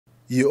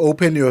You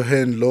open your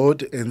hand,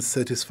 Lord, and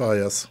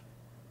satisfy us.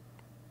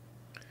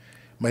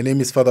 My name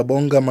is Father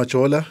Bonga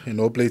Majola, an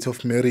Oblate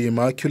of Mary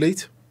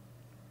Immaculate.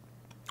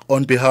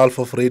 On behalf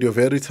of Radio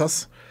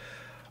Veritas,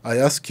 I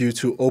ask you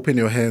to open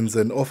your hands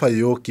and offer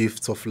your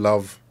gifts of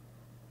love.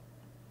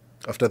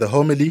 After the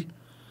homily,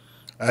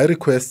 I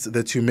request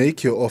that you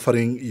make your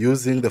offering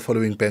using the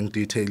following bank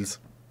details.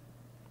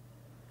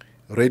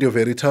 Radio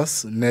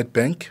Veritas Net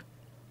Bank,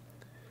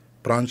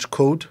 branch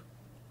code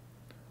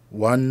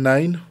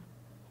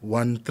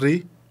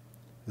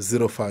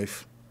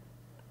 191305.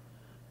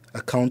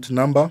 Account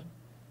number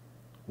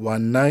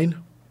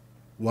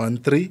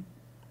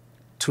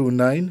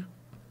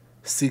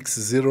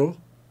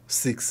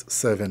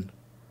 1913296067.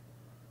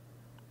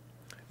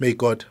 May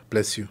God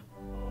bless you.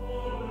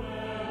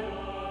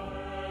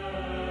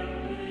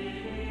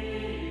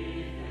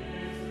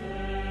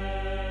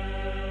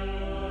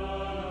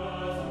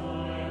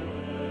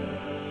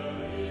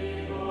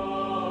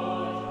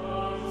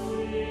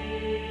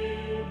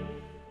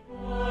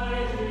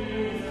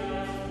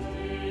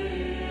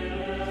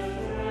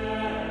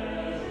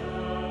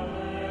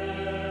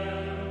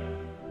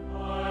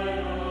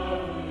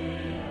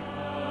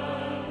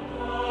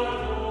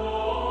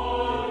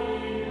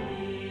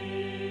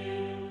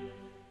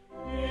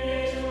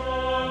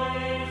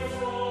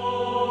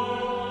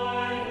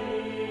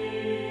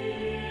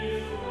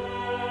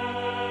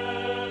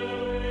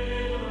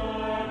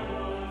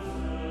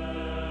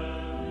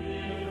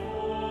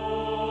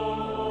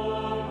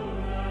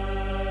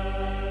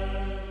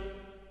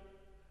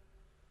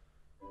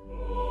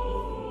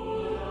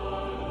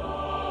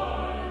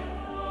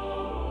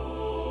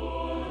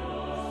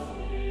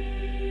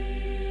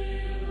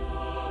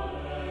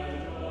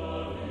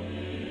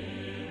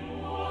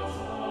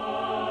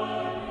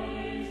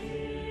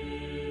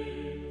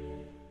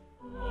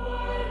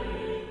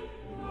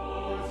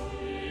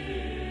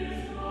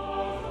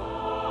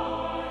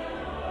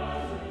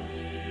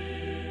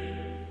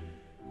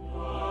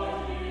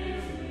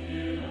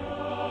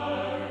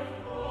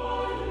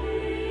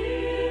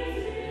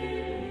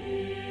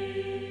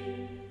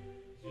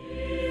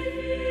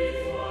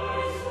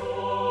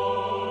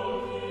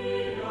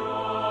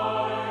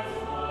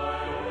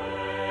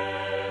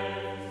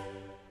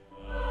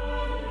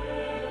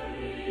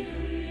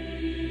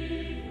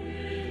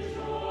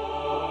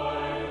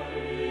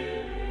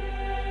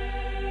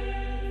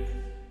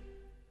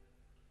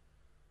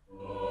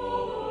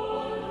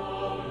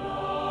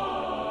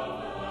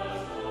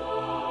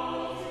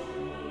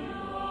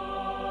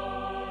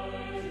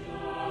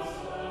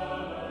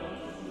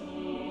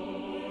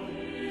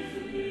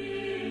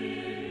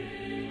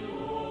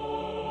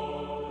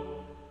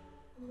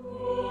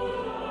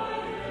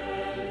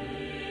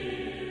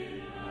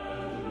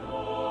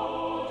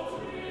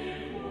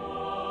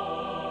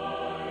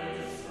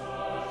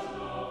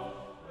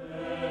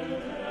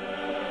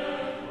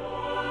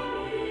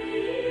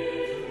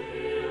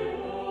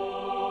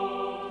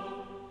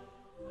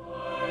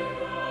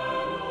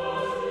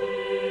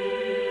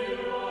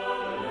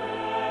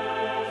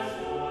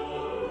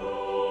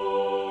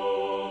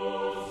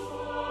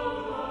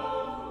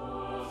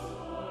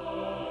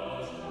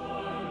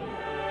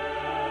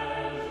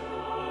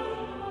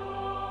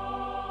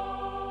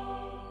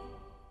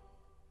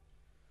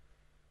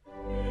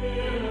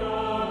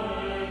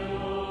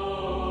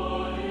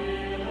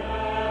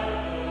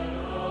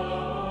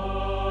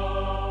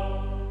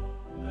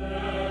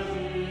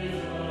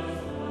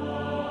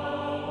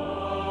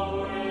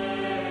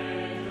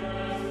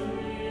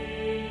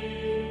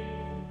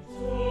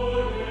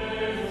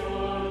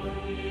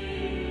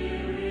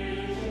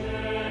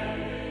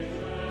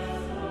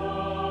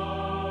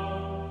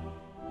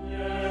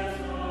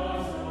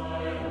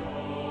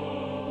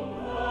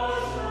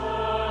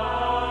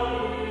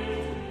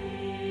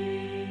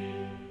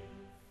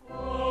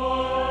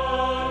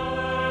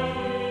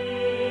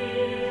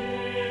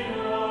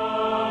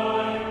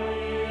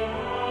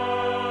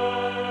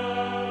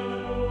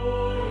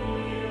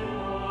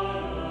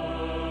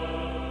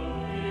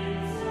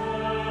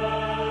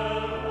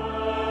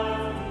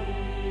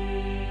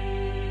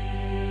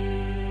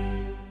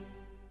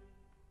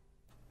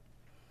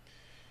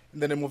 In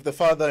the name of the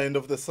Father, and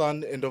of the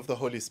Son, and of the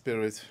Holy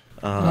Spirit.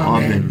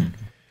 Amen.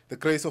 The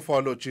grace of our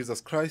Lord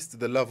Jesus Christ,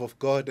 the love of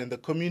God, and the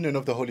communion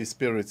of the Holy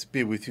Spirit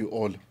be with you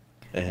all.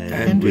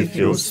 And with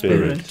your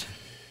spirit.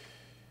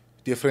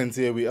 Dear friends,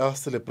 here we are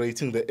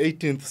celebrating the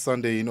 18th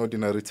Sunday in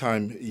Ordinary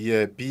Time,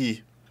 Year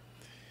B.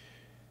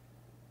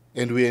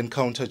 And we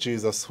encounter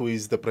Jesus, who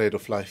is the bread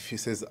of life. He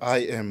says, I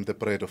am the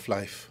bread of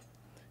life.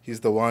 He's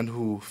the one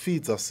who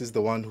feeds us. He's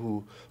the one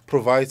who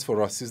provides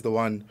for us. He's the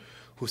one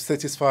who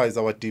satisfies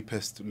our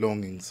deepest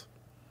longings.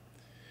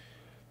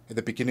 At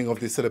the beginning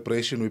of this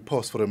celebration, we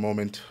paused for a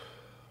moment.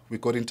 We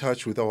got in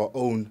touch with our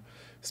own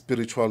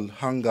spiritual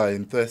hunger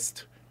and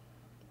thirst.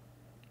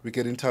 We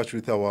get in touch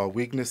with our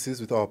weaknesses,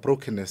 with our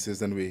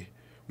brokennesses, and we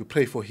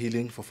pray for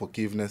healing, for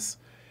forgiveness,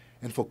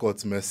 and for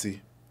God's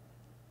mercy.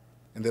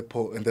 And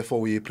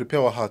therefore we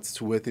prepare our hearts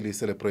to worthily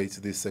celebrate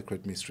these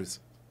sacred mysteries.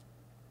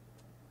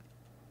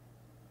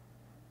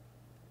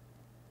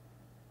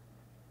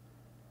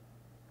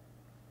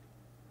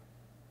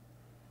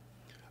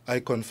 I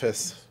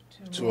confess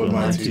to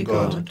Almighty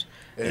God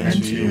and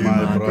to you,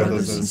 my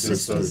brothers and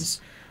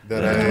sisters,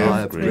 that I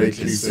have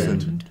greatly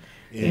sinned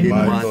in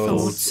my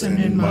thoughts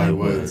and in my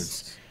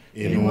words,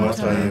 in what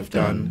I have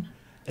done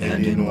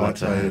and in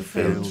what I have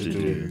failed to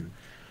do.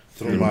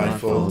 Through my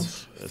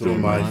fault, through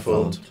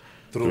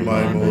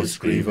my most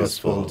grievous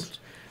fault.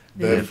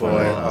 Therefore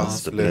I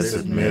ask the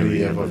Blessed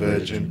Mary, ever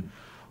Virgin,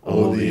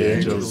 all the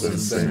angels and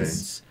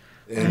saints,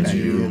 and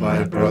you,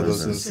 my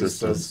brothers and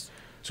sisters,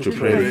 to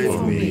pray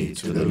for me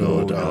to the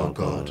Lord our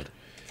God.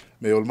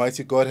 May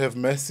Almighty God have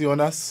mercy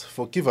on us,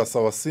 forgive us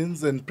our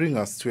sins, and bring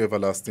us to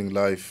everlasting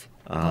life.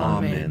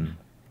 Amen.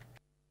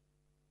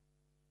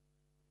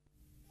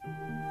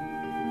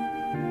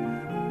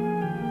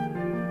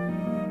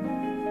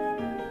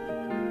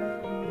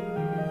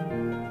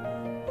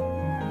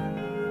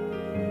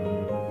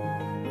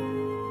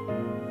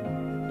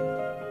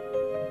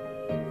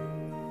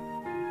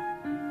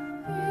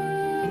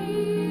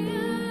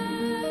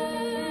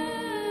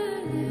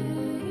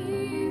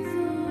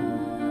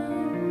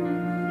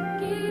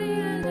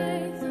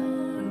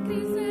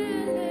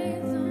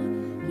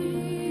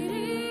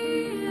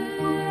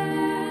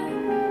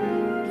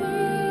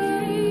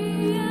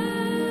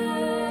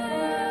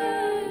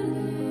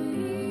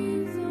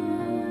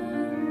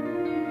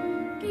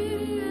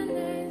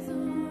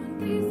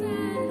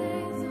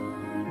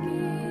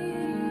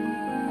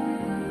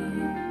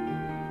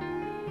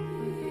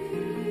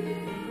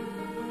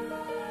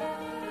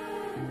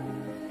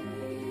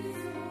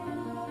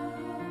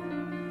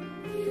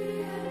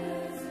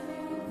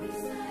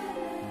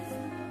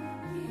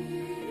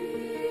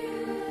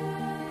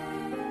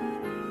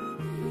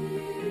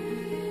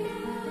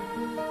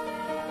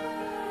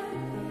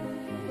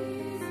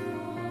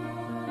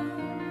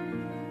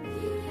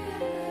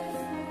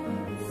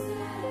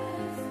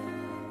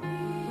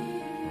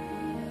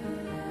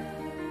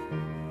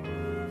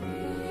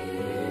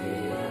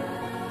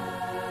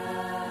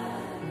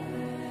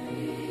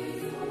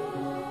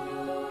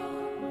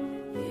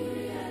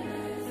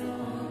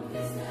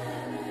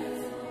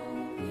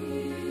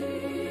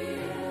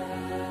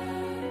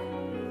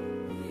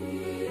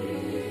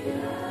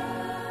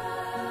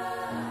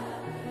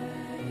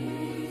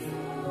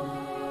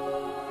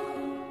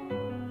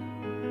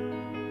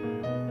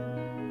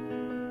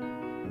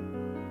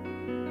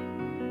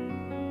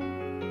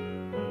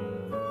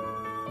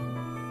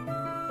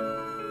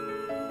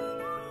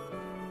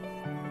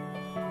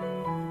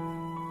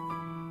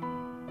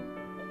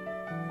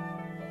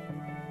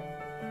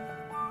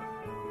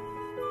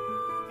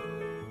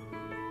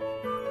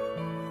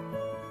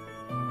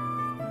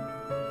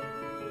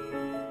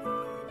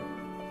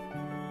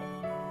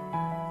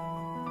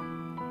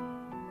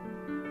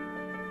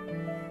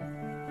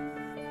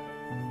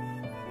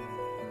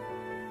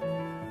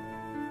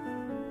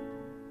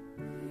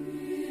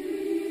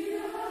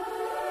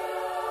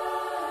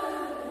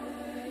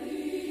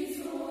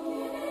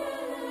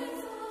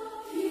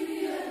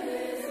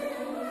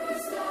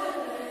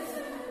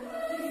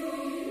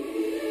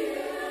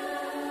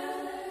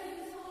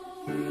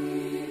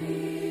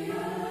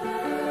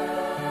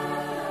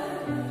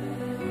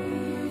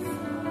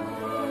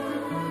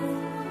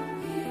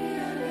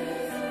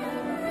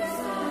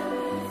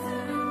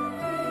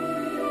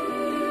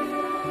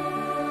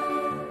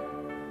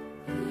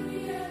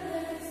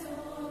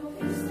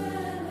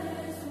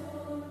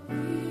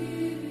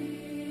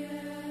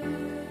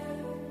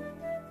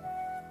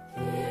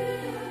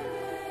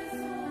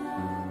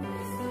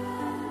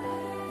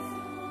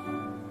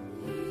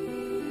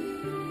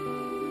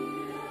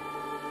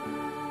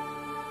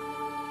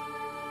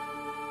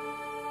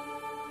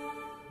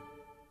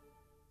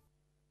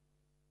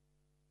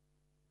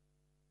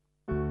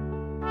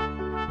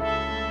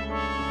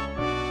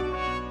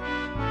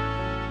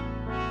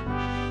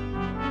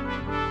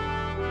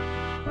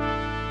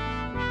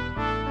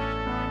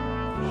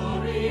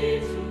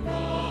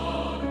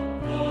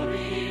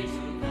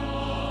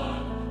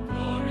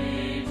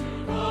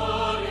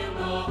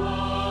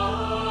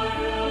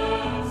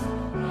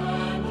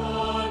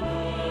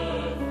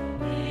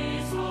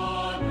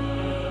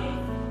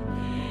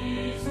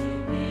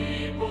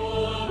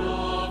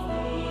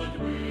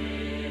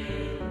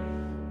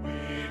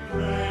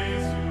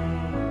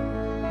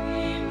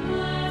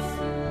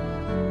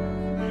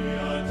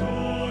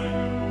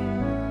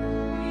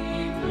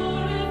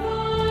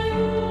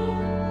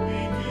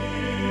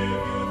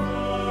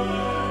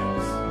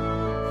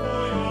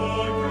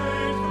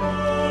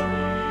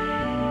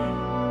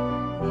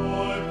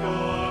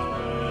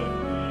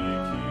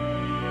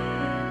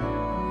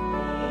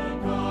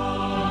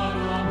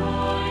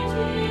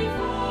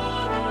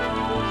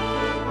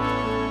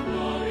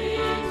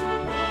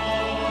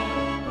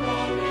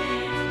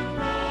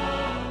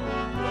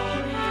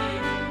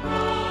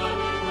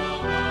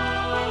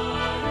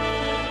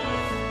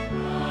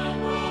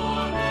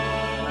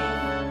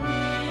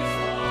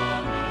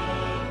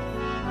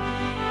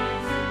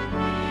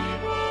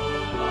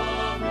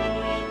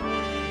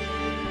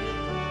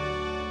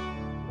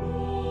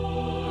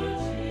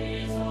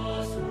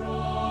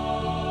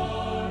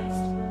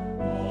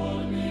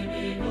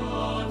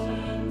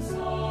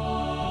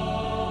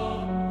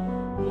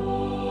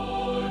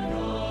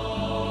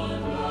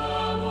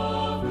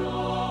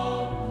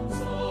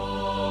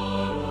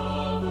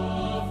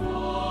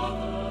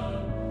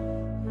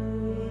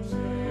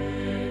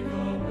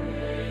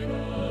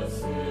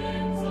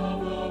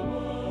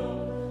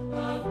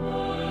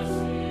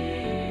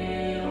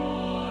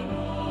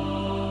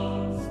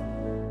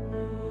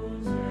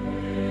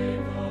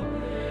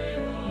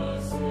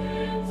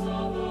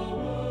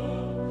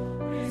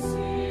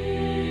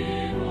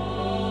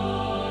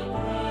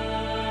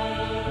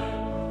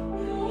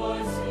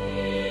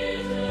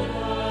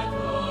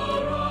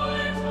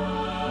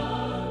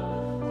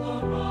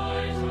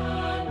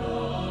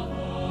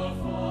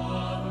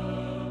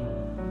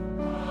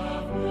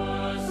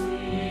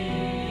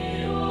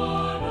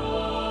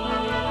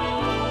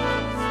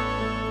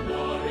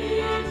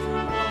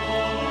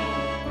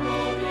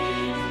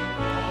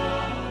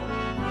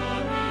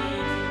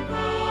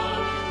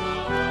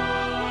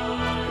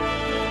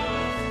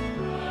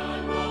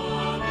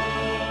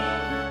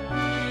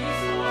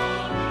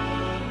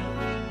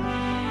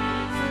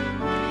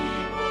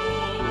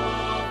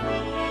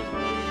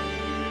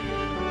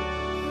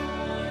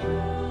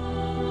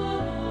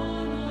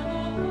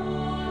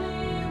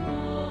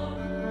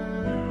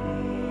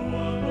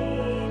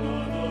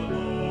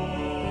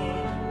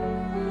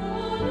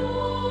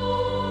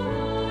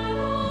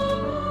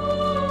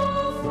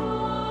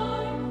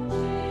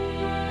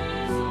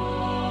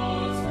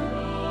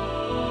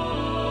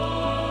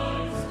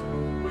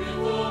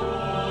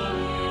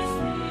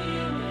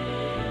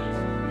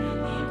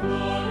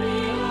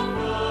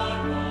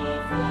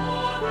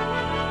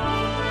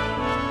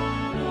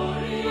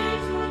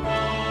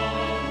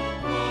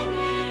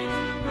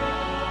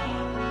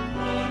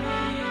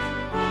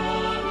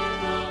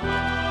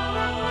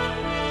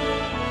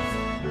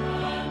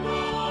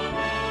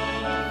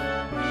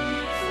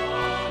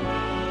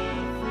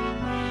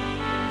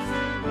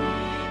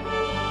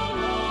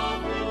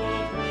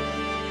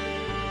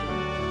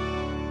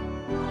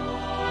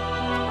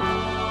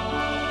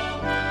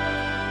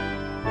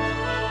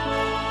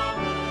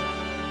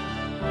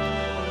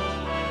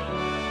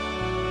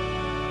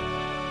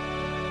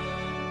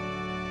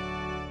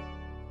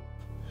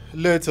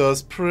 Let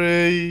us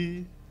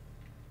pray.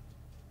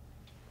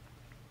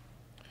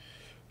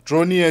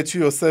 Draw near to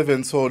your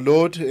servants, O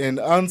Lord, and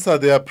answer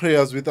their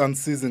prayers with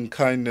unceasing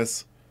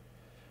kindness,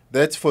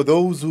 that for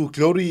those who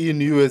glory in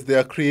you as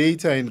their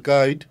creator and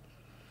guide,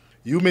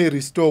 you may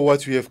restore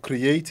what you have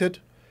created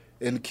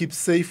and keep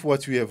safe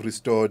what you have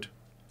restored.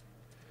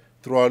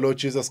 Through our Lord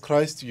Jesus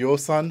Christ, your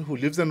Son, who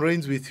lives and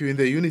reigns with you in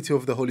the unity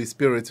of the Holy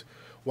Spirit,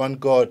 one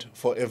God,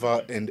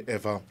 forever and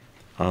ever.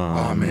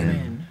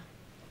 Amen.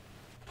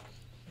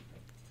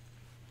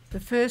 The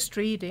first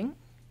reading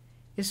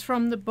is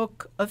from the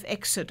book of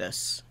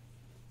Exodus.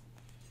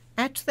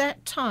 At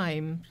that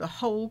time, the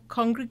whole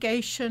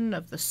congregation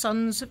of the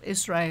sons of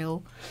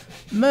Israel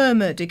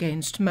murmured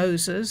against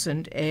Moses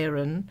and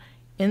Aaron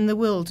in the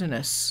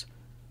wilderness,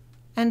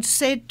 and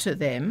said to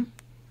them,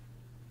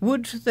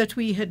 "Would that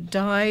we had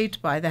died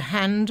by the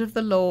hand of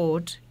the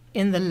Lord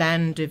in the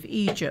land of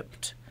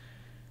Egypt,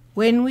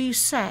 when we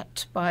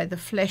sat by the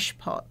flesh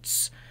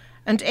pots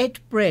and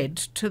ate bread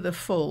to the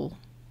full.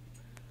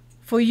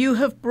 For you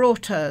have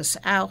brought us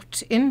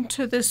out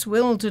into this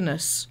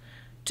wilderness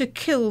to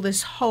kill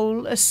this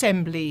whole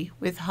assembly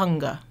with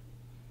hunger."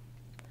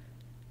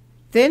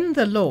 Then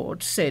the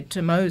Lord said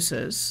to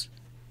Moses,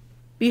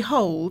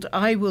 "Behold,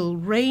 I will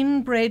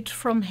rain bread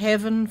from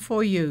heaven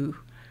for you,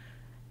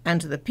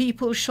 and the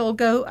people shall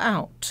go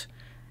out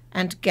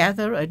and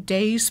gather a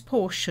day's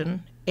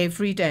portion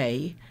every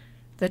day,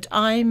 that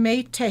I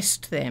may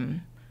test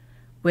them,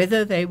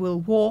 whether they will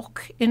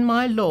walk in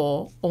my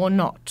law or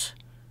not.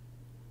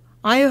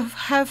 I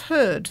have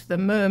heard the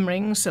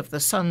murmurings of the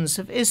sons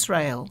of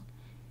Israel.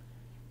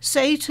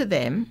 Say to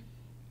them,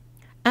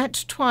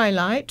 at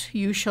twilight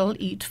you shall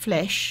eat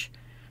flesh,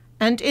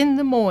 and in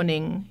the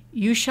morning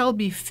you shall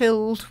be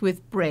filled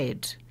with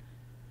bread.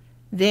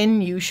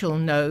 Then you shall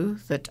know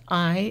that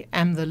I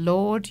am the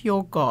Lord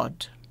your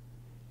God."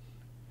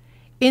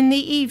 In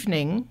the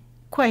evening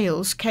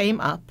quails came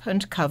up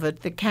and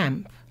covered the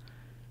camp,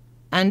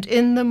 and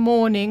in the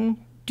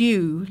morning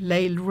dew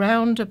lay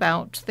round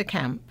about the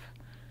camp.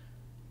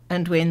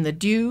 And when the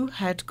dew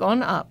had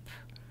gone up,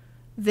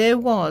 there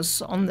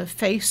was on the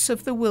face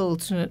of the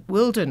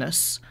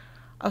wilderness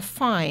a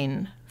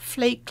fine,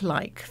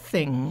 flake-like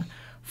thing,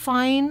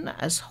 fine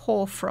as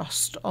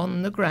hoarfrost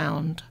on the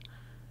ground.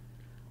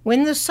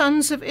 When the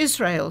sons of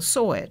Israel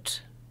saw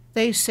it,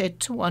 they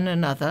said to one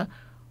another,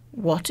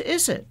 "What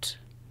is it?"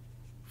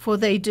 For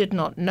they did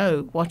not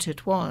know what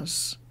it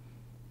was.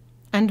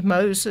 And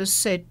Moses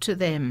said to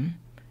them,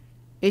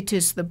 "It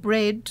is the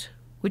bread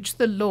which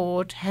the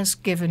Lord has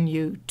given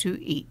you to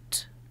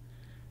eat."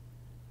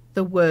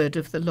 The word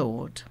of the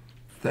Lord.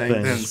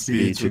 Thanks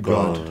be to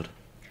God.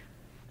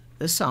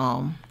 The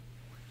Psalm.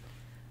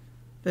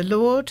 The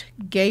Lord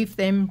gave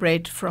them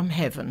bread from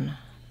heaven.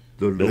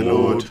 The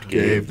Lord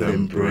gave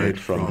them bread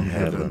from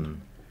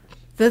heaven.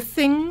 The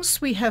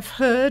things we have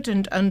heard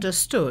and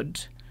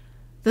understood,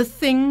 the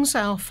things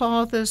our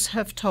fathers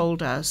have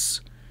told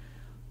us,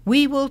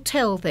 we will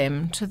tell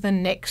them to the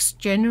next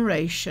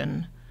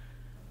generation,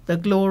 the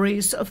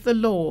glories of the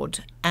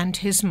Lord and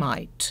his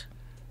might.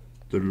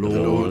 The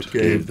Lord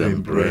gave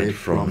them bread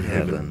from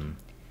heaven.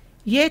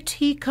 Yet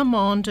he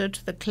commanded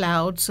the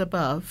clouds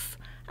above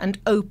and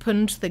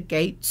opened the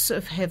gates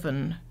of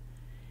heaven.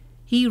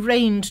 He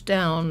rained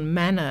down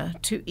manna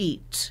to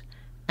eat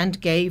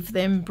and gave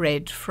them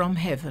bread from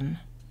heaven.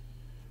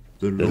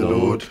 The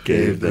Lord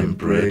gave them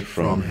bread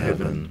from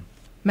heaven.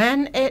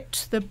 Man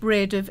ate the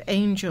bread of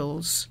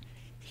angels.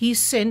 He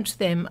sent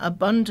them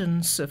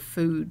abundance of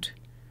food.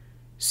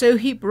 So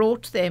he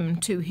brought them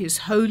to his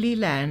holy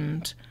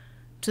land,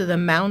 to the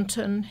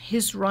mountain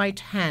his right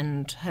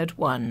hand had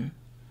won.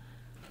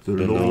 The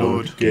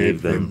Lord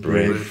gave them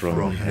bread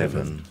from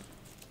heaven.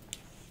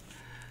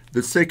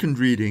 The second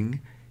reading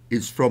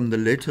is from the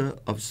letter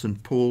of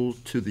St. Paul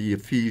to the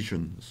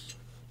Ephesians.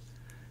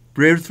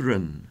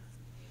 Brethren,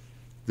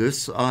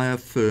 this I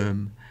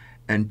affirm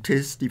and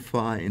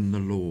testify in the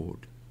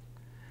Lord,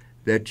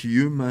 that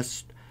you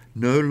must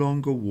no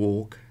longer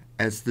walk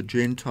as the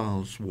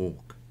Gentiles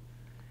walk,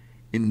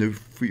 in the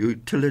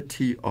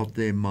futility of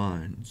their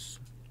minds.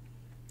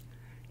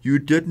 You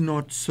did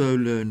not so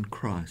learn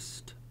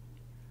Christ,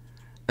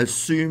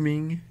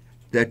 assuming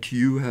that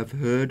you have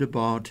heard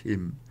about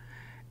him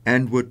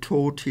and were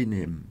taught in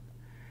him,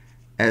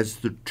 as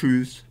the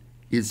truth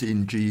is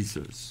in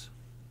Jesus.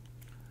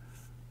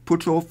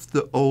 Put off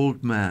the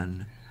old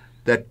man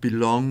that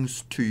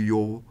belongs to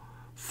your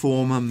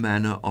former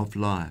manner of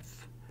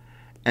life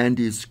and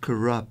is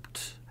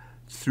corrupt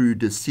through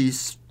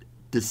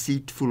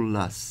deceitful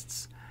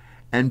lusts,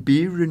 and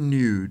be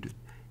renewed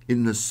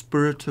in the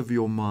spirit of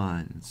your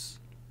minds,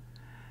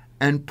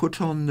 and put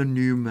on the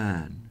new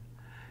man,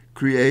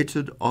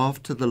 created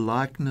after the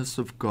likeness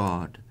of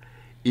God,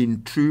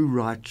 in true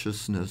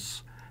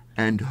righteousness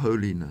and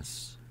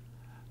holiness.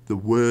 The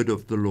word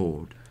of the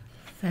Lord.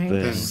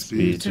 Thanks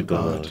be to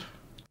God.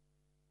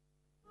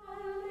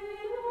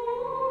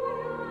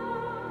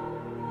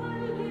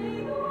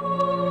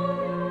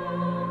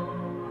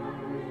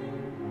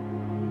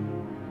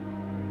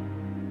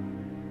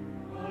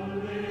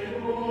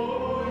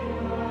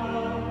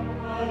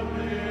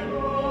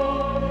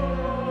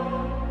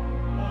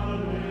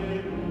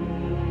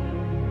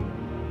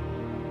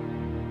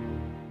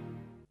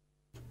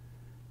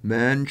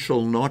 Man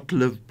shall not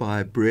live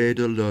by bread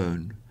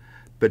alone,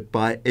 but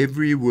by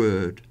every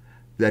word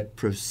that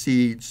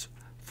proceeds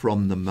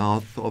from the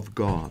mouth of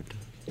God.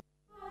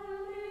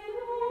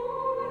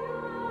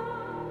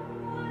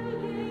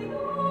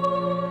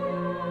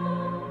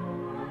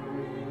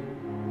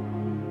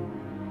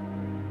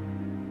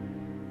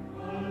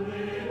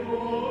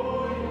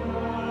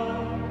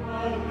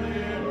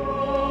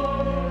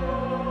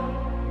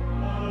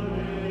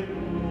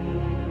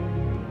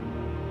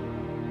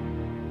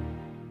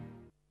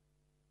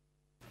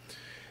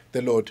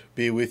 The Lord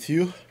be with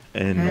you.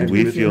 And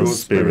with your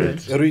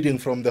spirit. A reading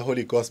from the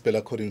Holy Gospel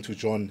according to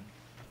John.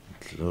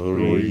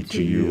 Glory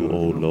to you,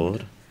 O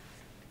Lord.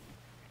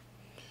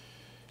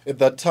 At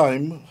that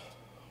time,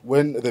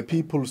 when the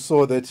people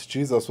saw that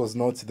Jesus was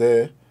not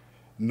there,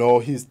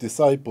 nor his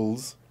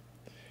disciples,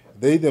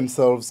 they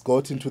themselves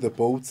got into the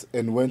boats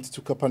and went to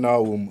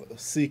Capernaum,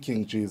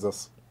 seeking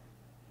Jesus.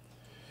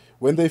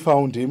 When they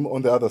found him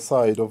on the other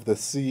side of the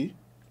sea,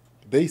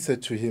 they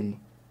said to him,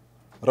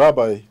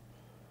 "Rabbi,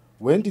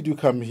 when did you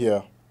come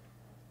here?"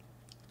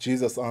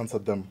 Jesus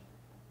answered them,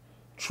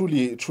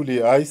 "Truly,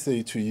 truly, I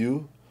say to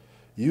you,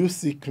 you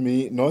seek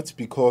me not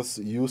because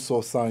you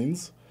saw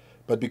signs,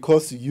 but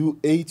because you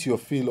ate your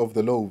fill of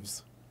the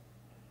loaves.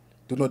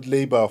 Do not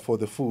labor for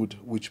the food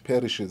which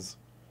perishes,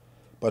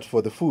 but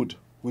for the food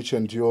which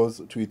endures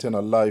to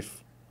eternal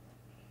life,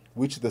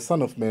 which the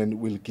Son of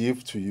Man will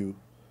give to you.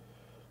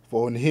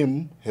 For on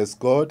him has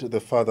God the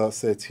Father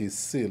set his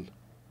seal."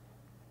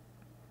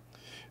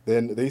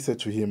 Then they said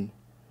to him,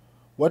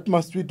 "What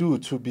must we do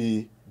to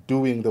be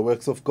doing the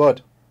works of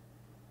God?"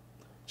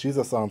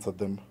 Jesus answered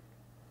them,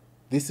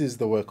 "This is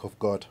the work of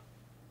God,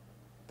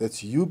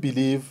 that you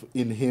believe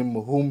in him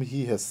whom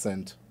he has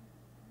sent."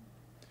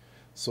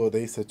 So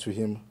they said to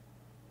him,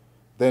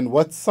 "Then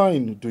what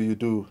sign do you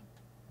do,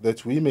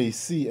 that we may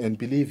see and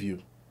believe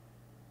you?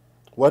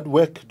 What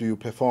work do you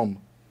perform?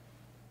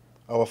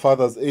 Our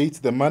fathers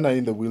ate the manna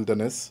in the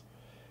wilderness.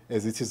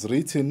 As it is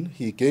written,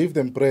 he gave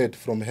them bread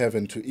from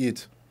heaven to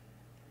eat."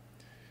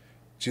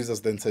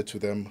 Jesus then said to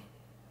them,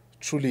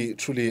 "Truly,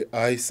 truly,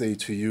 I say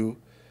to you,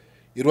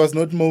 it was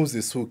not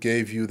Moses who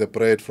gave you the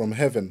bread from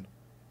heaven.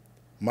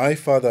 My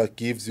Father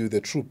gives you the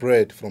true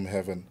bread from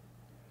heaven.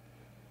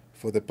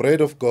 For the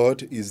bread of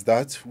God is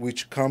that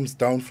which comes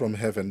down from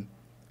heaven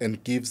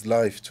and gives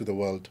life to the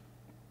world."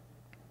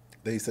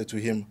 They said to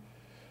him,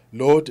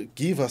 "Lord,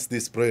 give us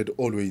this bread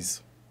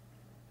always."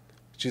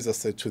 Jesus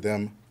said to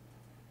them,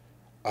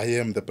 "I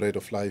am the bread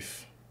of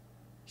life.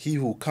 He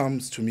who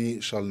comes to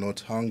me shall not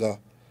hunger,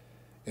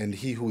 and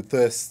he who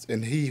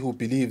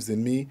believes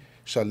in me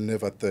shall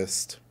never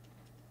thirst."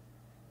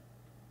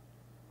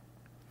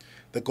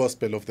 The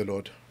Gospel of the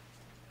Lord.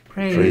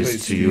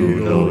 Praise to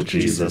you, Lord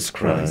Jesus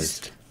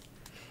Christ.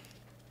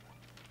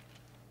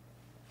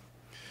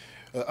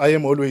 I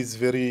am always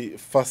very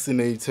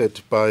fascinated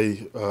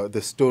by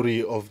the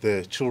story of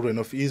the children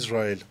of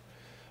Israel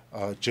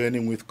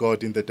journeying with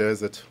God in the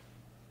desert.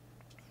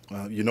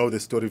 You know the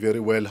story very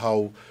well,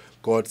 how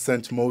God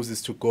sent Moses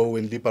to go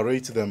and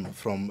liberate them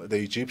from the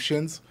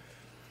Egyptians.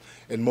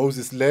 And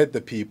Moses led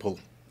the people.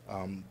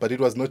 But it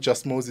was not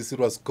just Moses, it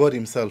was God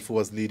himself who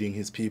was leading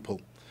his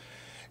people.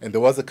 And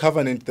there was a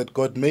covenant that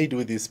God made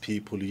with his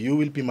people. You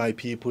will be my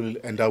people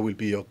and I will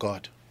be your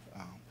God.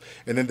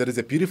 And then there is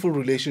a beautiful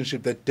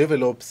relationship that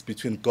develops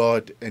between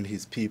God and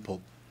his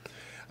people.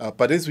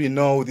 But as we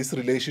know, this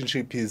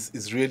relationship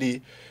is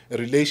really a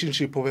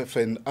relationship of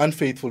an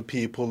unfaithful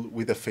people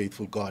with a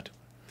faithful God.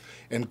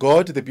 And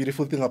God, the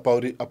beautiful thing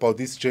about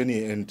this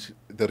journey and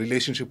the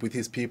relationship with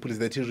his people is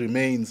that he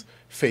remains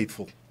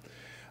faithful.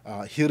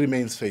 He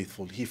remains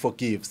faithful. He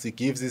forgives. He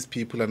gives his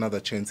people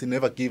another chance. He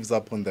never gives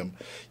up on them.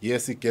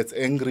 Yes, he gets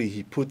angry.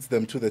 He puts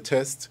them to the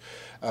test.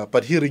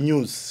 But he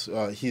renews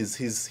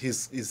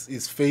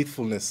his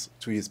faithfulness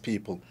to his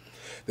people.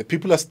 The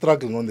people are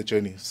struggling on the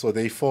journey, so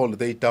they fall,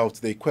 they doubt,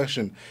 they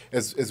question.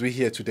 As we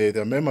hear today,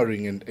 they're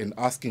murmuring and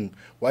asking,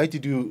 "Why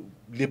did you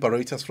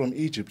liberate us from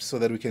Egypt so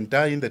that we can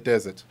die in the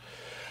desert?"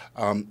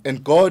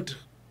 And God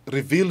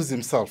reveals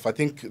himself. I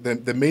think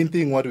the main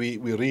thing what we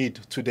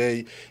read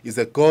today is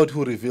a God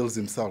who reveals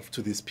himself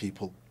to these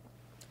people.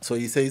 So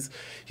he says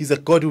he's a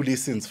God who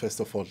listens, first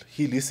of all.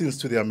 He listens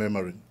to their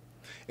murmuring,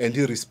 and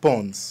he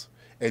responds,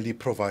 and he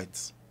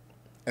provides.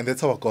 And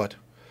that's our God.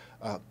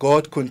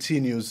 God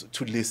continues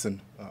to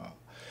listen.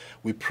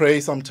 We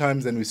pray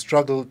sometimes and we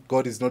struggle.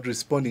 God is not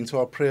responding to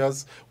our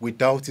prayers. We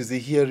doubt, is he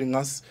hearing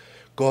us?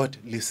 God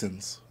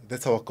listens.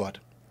 That's our God.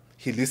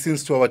 He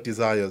listens to our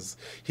desires.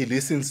 He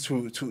listens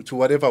to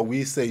whatever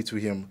we say to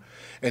him.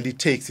 And he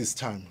takes his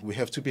time. We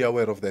have to be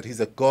aware of that. He's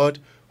a God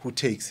who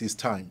takes his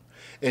time.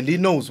 And he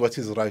knows what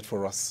is right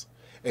for us.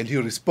 And he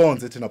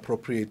responds at an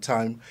appropriate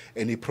time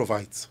and he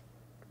provides.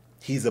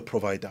 He's a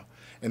provider.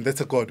 And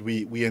that's a God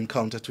we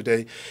encounter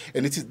today.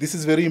 And this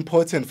is very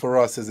important for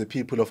us as a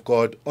people of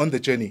God on the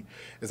journey.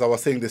 As I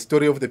was saying, the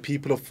story of the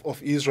people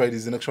of Israel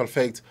is in actual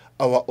fact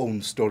our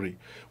own story.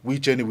 We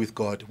journey with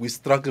God. We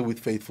struggle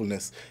with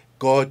faithfulness.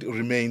 God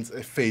remains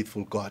a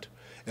faithful God.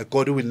 a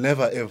God who will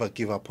never ever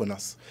give up on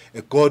us,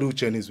 a God who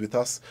journeys with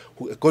us,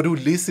 a God who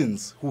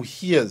listens, who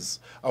hears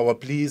our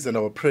pleas and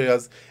our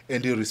prayers,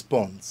 and he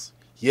responds.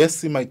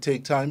 Yes, it might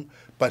take time,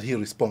 but he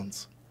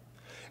responds.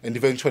 And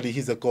eventually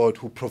he's a God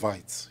who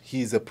provides.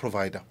 He is a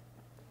provider.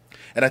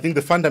 And I think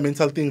the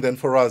fundamental thing then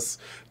for us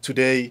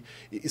today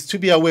is to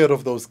be aware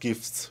of those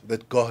gifts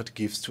that God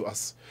gives to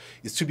us.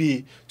 Is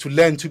to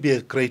learn to be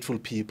a grateful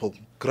people.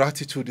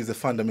 Gratitude is a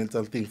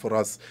fundamental thing for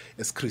us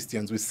as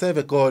Christians. We serve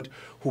a God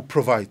who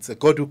provides, a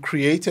God who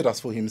created us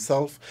for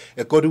himself,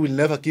 a God who will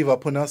never give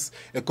up on us,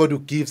 a God who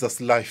gives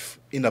us life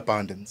in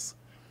abundance.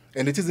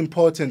 And it is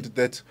important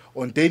that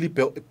on a daily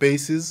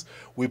basis,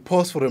 we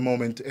pause for a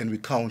moment and we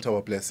count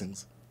our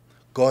blessings.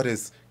 God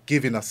has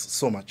given us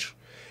so much.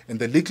 And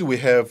the little we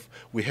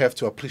have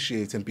to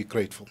appreciate and be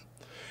grateful.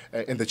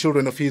 And the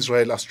children of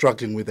Israel are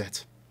struggling with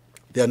that.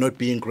 They are not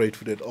being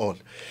grateful at all.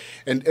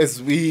 And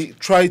as we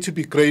try to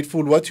be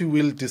grateful, what we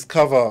will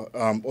discover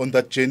on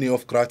that journey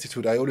of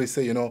gratitude, I always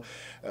say,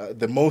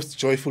 the most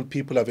joyful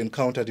people I've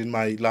encountered in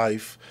my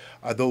life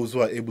are those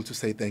who are able to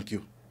say thank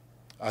you.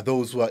 Are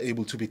those who are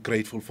able to be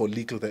grateful for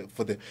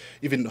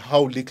even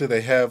how little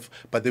they have,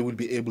 but they will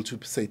be able to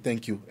say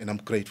thank you, and I'm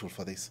grateful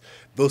for this.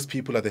 Those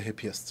people are the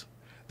happiest.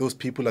 Those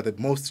people are the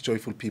most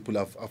joyful people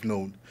I've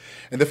known.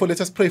 And therefore,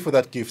 let us pray for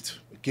that gift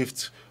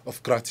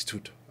of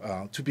gratitude,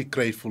 to be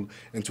grateful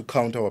and to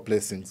count our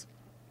blessings.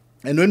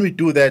 And when we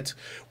do that,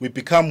 we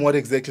become what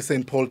exactly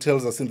St. Paul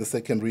tells us in the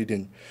second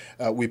reading.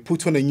 We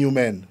put on a new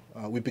man.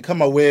 We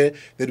become aware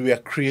that we are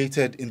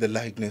created in the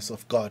likeness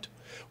of God.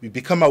 We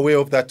become aware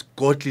of that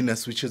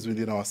godliness which is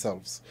within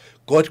ourselves.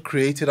 God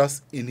created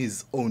us in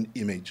his own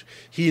image.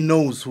 He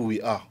knows who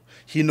we are.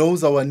 He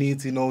knows our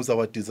needs. He knows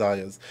our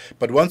desires.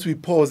 But once we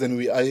pause and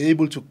we are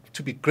able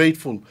to be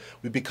grateful,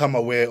 we become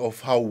aware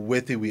of how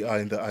worthy we are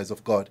in the eyes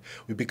of God.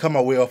 We become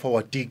aware of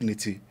our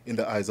dignity in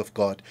the eyes of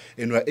God.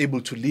 And we are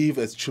able to live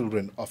as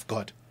children of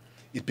God.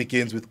 It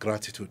begins with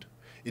gratitude.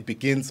 It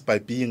begins by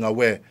being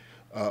aware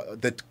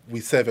that we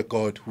serve a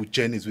God who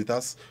journeys with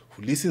us,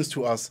 who listens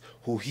to us,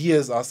 who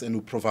hears us, and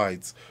who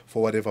provides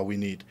for whatever we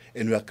need.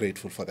 And we are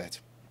grateful for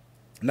that.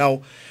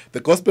 Now, the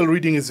gospel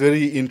reading is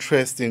very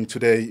interesting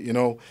today.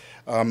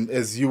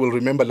 As you will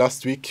remember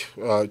last week,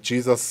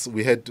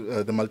 we had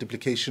the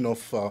multiplication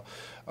of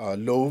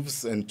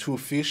loaves and 2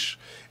 fish,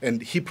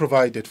 and he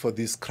provided for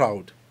this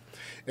crowd.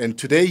 And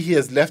today he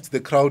has left the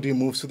crowd, he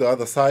moves to the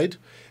other side,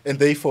 and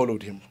they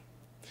followed him.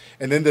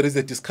 And then there is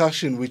a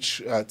discussion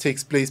which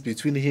takes place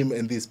between him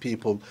and these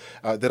people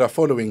that are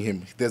following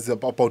him. There's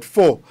about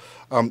 4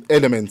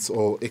 elements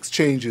or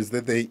exchanges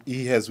that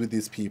he has with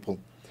these people.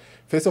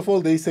 First of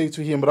all, they say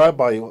to him,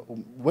 Rabbi,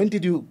 when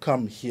did you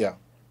come here?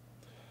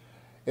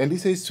 And he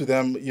says to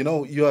them,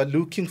 you are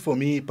looking for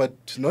me, but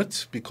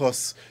not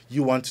because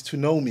you want to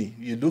know me.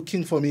 You're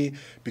looking for me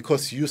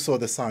because you saw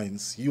the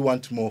signs. You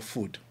want more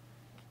food.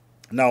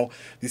 Now,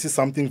 this is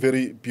something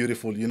very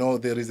beautiful.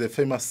 There is a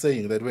famous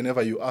saying that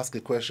whenever you ask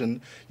a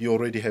question, you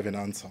already have an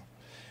answer.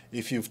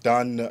 If you've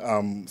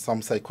done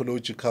some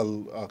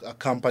psychological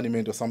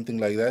accompaniment or something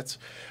like that,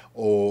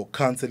 or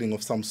counseling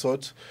of some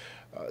sort,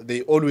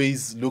 they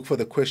always look for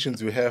the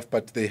questions you have,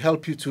 but they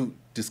help you to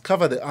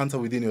discover the answer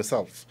within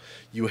yourself.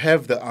 You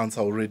have the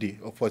answer already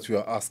of what you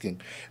are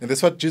asking. And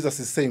that's what Jesus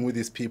is saying with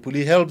these people.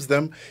 He helps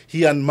them.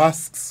 He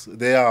unmasks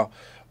their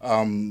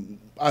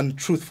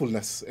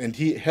untruthfulness, and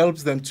he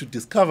helps them to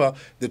discover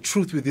the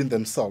truth within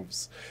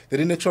themselves. That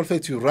in actual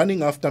fact, you're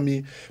running after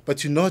me,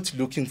 but you're not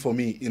looking for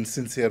me in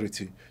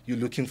sincerity. You're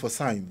looking for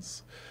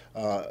signs.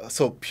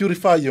 So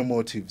purify your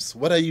motives.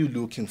 What are you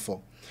looking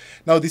for?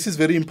 Now, this is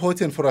very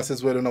important for us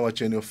as well in our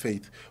journey of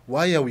faith.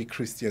 Why are we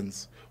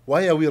Christians?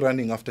 Why are we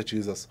running after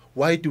Jesus?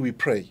 Why do we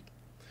pray?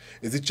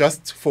 Is it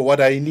just for what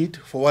I need,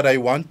 for what I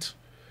want?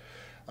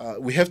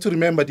 We have to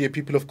remember, dear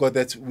people of God,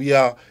 that we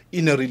are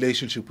in a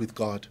relationship with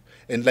God.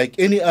 And like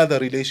any other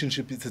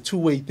relationship, it's a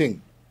two-way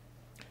thing.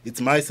 It's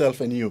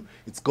myself and you.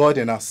 It's God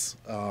and us.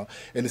 And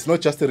it's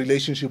not just a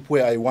relationship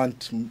where I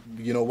want,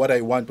 what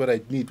I want, what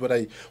I need, what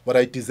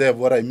I deserve,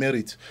 what I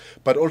merit.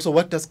 But also,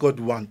 what does God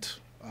want?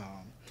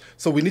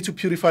 So we need to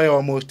purify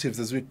our motives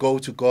as we go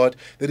to God.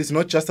 That it's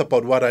not just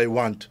about what I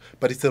want,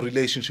 but it's a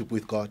relationship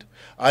with God.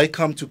 I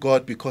come to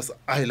God because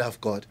I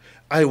love God.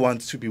 I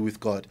want to be with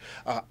God.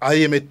 I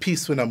am at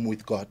peace when I'm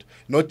with God.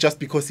 Not just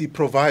because he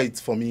provides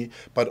for me,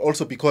 but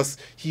also because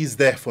he's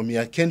there for me.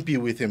 I can be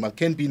with him. I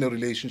can be in a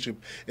relationship,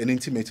 an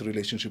intimate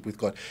relationship with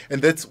God. And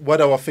that's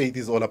what our faith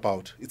is all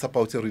about. It's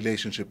about a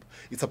relationship.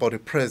 It's about a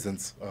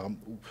presence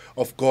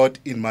of God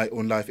in my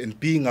own life and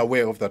being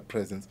aware of that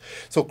presence.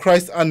 So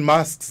Christ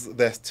unmasks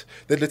that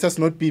let us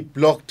not be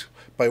blocked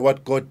by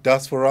what God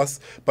does for us,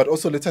 but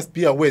also let us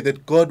be aware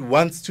that God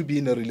wants to be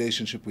in a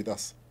relationship with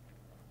us.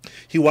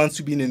 He wants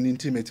to be in an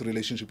intimate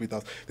relationship with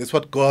us. That's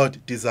what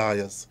God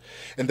desires.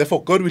 And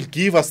therefore, God will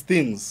give us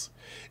things.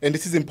 And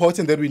it is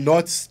important that we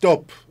not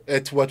stop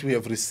at what we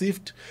have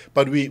received,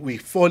 but we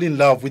fall in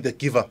love with the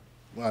giver.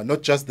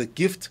 not just the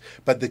gift,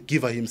 but the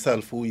giver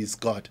himself, who is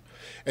God.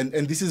 And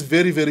this is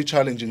very, very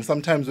challenging.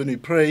 Sometimes when we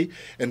pray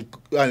and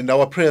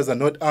our prayers are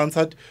not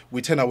answered,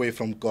 we turn away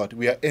from God.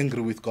 We are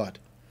angry with God.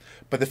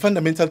 But the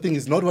fundamental thing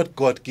is not what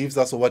God gives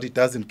us or what he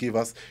doesn't give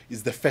us,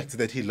 is the fact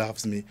that he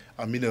loves me.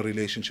 I'm in a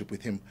relationship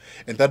with him.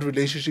 And that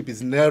relationship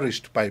is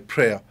nourished by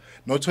prayer.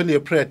 Not only a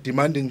prayer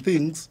demanding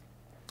things,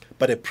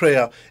 but a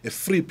prayer, a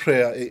free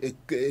prayer,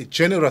 a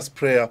generous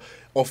prayer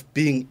of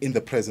being in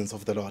the presence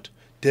of the Lord,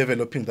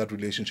 developing that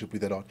relationship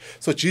with the Lord.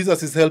 So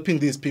Jesus is helping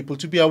these people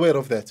to be aware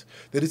of that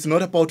it's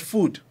not about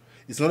food.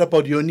 It's not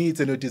about your needs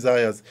and your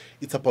desires.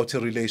 It's about a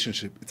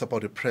relationship. It's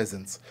about a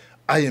presence.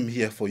 I am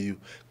here for you.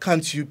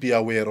 Can't you be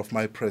aware of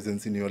my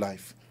presence in your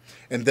life?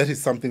 And that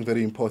is something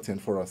very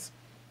important for us.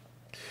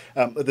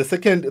 The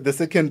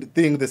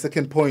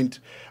second point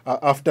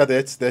after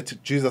that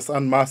Jesus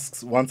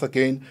unmasks once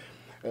again,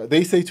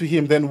 they say to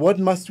him, then what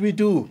must we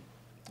do?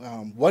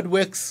 What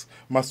works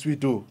must we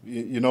do,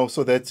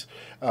 so that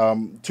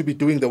to be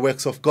doing the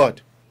works of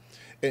God?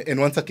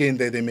 And once again,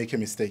 they make a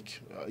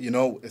mistake.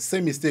 A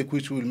same mistake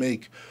which we'll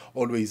make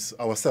always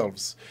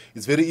ourselves.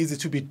 It's very easy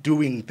to be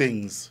doing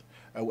things.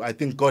 I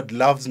think God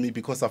loves me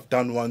because I've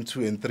done 1,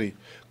 2, and 3.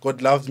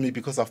 God loves me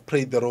because I've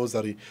prayed the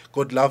rosary.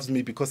 God loves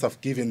me because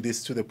I've given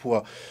this to the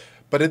poor.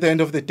 But at the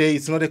end of the day,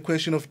 it's not a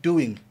question of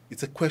doing.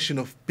 It's a question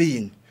of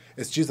being.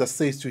 As Jesus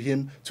says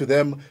to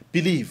them,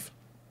 believe.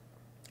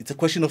 It's a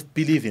question of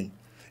believing.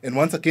 And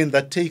once again,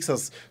 that takes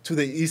us to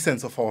the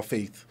essence of our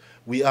faith.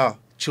 We are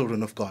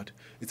children of God.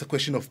 It's a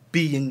question of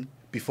being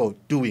before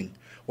doing.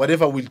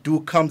 Whatever we do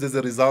comes as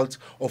a result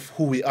of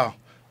who we are,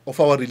 of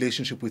our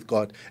relationship with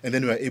God, and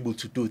then we are able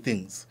to do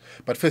things.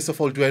 But first of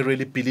all, do I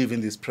really believe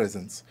in this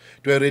presence?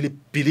 Do I really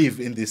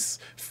believe in this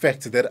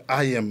fact that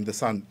I am the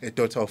son, a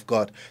daughter of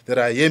God, that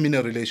I am in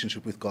a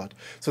relationship with God?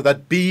 So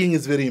that being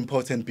is very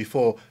important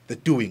before the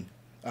doing.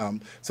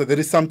 So there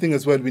is something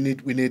as well we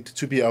need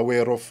to be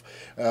aware of.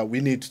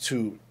 We need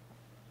to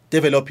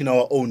develop in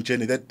our own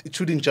journey, that it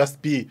shouldn't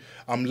just be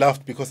I'm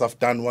loved because I've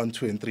done 1,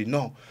 2, and 3.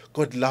 No,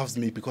 God loves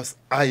me because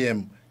I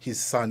am his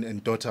son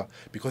and daughter,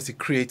 because he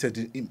created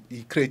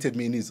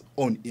me in his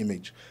own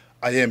image.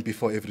 I am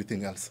before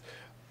everything else.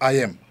 I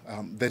am.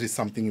 That is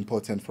something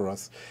important for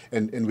us,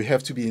 and we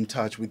have to be in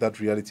touch with that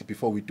reality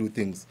before we do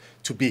things,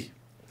 to be.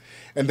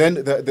 And then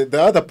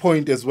the other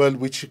point as well,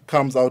 which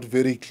comes out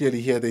very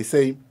clearly here, they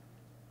say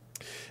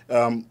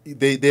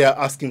they are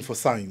asking for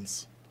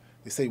signs.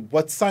 They say,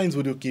 what signs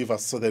would you give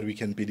us so that we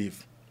can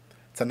believe?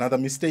 It's another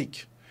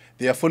mistake.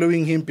 They are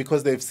following him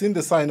because they've seen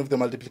the sign of the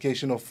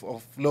multiplication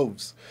of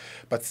loaves,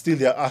 but still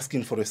they are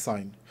asking for a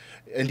sign.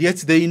 And yet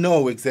they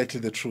know exactly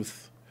the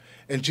truth.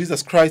 And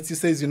Jesus Christ, he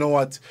says, you know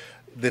what?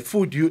 The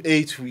food you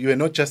ate,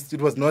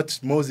 it was not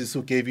Moses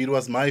who gave you, it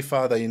was my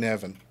Father in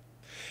heaven.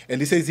 And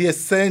he says he has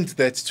sent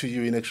that to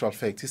you in actual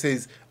fact. He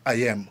says, I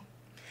am.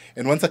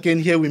 And once again,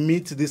 here we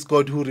meet this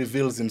God who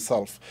reveals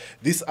himself.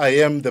 This I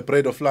am, the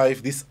bread of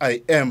life, this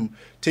I am,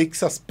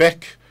 takes us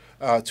back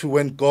to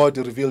when God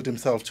revealed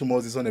himself to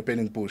Moses on a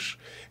burning bush.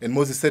 And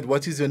Moses said,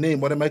 what is your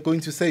name? What am I going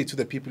to say to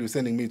the people you're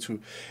sending me to?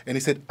 And he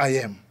said, I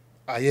am.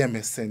 I am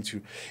has sent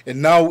you.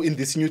 And now in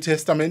this New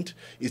Testament,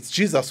 it's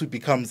Jesus who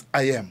becomes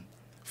I am.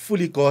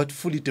 Fully God,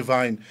 fully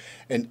divine.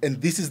 And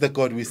this is the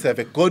God we serve,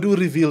 a God who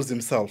reveals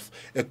himself,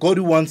 a God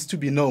who wants to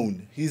be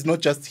known. He's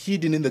not just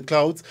hidden in the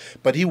clouds,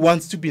 but he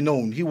wants to be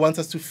known. He wants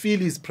us to feel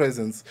his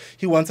presence.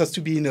 He wants us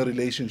to be in a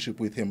relationship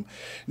with him.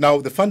 Now,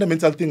 the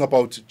fundamental thing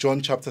about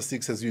John chapter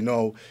 6, as you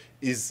know,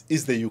 is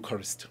the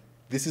Eucharist.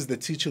 This is the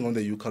teaching on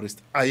the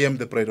Eucharist. I am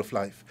the bread of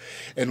life.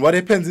 And what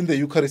happens in the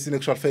Eucharist, in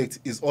actual fact,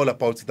 is all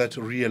about that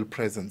real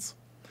presence.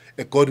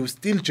 A God who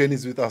still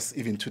journeys with us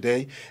even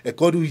today, a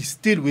God who is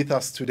still with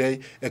us today,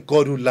 a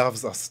God who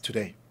loves us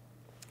today,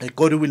 a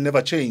God who will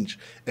never change,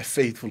 a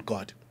faithful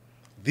God.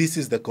 This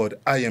is the God,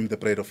 I am the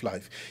bread of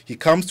life. He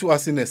comes to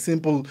us in a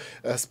simple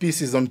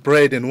species on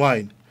bread and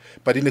wine,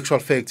 but in actual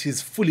fact,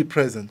 he's fully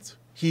present.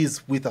 He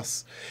is with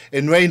us.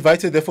 And we're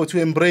invited, therefore,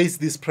 to embrace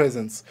this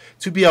presence,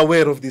 to be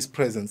aware of this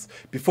presence.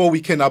 Before we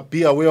can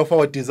be aware of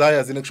our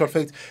desires, in actual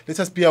fact, let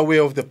us be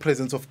aware of the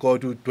presence of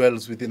God who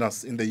dwells within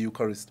us in the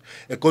Eucharist.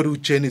 A God who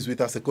journeys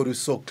with us, a God who is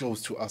so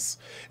close to us.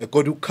 A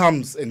God who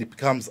comes and it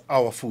becomes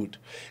our food.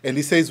 And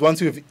he says, once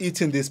you have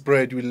eaten this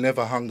bread, you will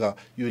never hunger,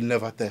 you will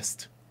never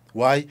thirst.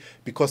 Why?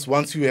 Because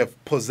once you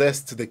have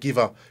possessed the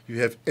giver,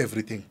 you have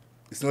everything.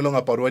 It's no longer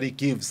about what he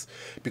gives,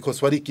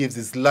 because what he gives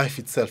is life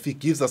itself. He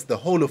gives us the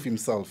whole of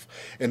himself.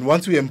 And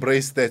once we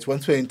embrace that,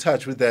 once we're in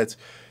touch with that,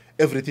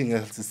 everything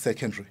else is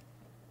secondary.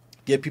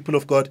 Dear people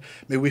of God,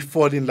 may we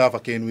fall in love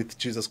again with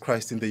Jesus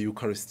Christ in the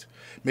Eucharist.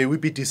 May we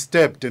be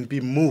disturbed and be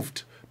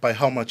moved by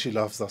how much he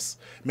loves us.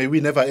 May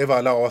we never ever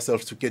allow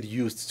ourselves to get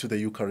used to the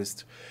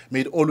Eucharist.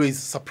 May it always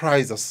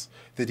surprise us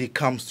that he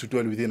comes to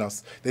dwell within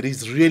us, that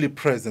he's really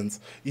present,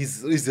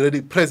 he's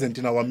really present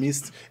in our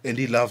midst, and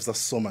he loves us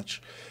so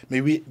much.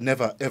 May we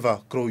never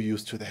ever grow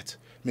used to that.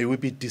 May we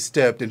be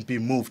disturbed and be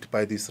moved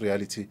by this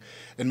reality.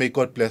 And may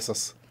God bless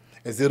us.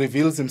 As he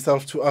reveals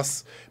himself to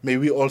us, may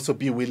we also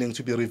be willing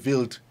to be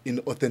revealed in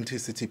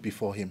authenticity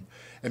before him.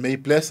 And may he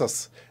bless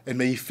us, and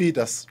may he feed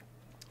us,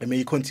 and may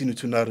he continue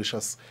to nourish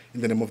us.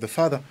 In the name of the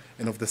Father,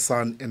 and of the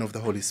Son, and of the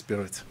Holy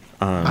Spirit.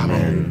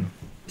 Amen.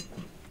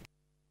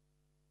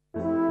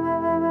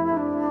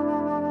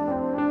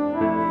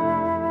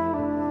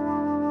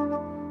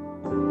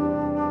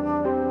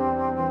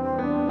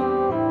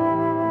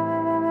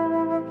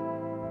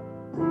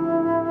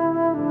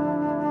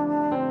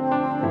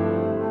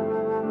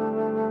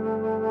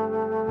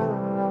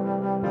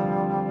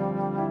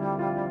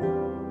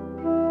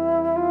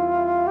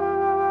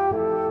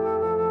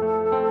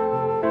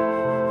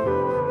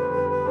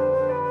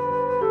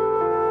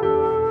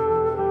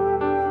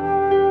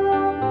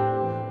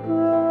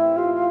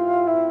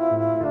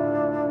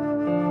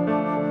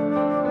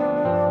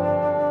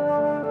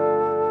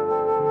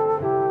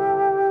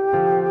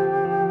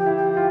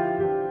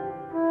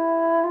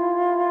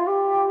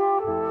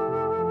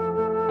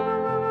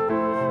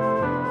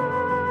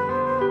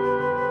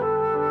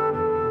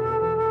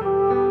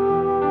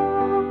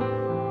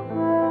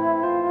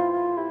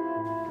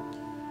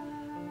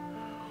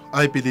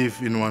 I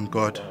believe in one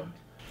God,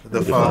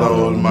 the Father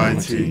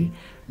Almighty,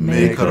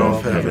 maker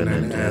of heaven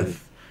and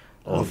earth,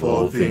 of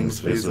all things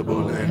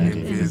visible and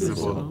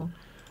invisible.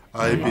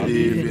 I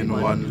believe in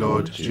one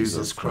Lord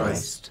Jesus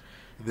Christ,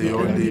 the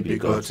only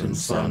begotten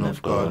Son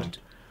of God,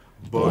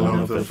 born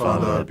of the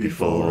Father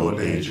before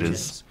all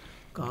ages,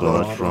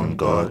 God from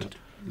God,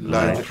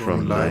 light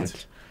from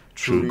light,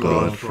 true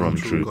God from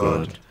true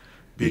God,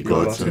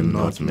 begotten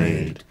not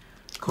made,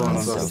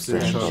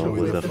 consubstantial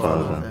with the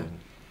Father.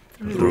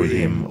 Through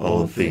him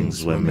all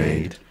things were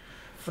made.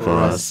 For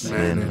us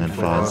men and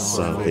for our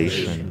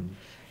salvation,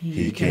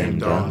 he came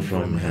down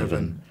from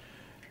heaven,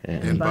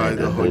 and by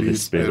the Holy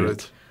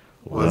Spirit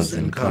was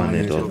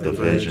incarnate of the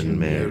Virgin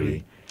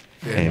Mary,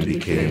 and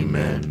became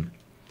man.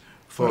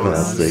 For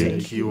our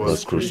sake he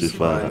was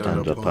crucified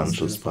under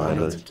Pontius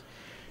Pilate.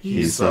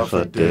 He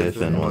suffered death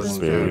and was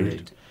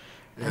buried,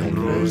 and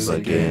rose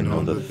again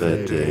on the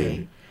third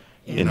day,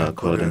 in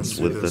accordance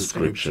with the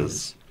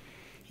Scriptures.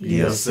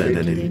 He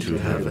ascended into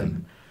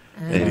heaven,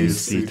 and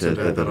is seated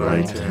at the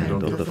right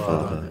hand of the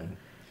Father.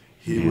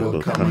 He will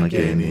come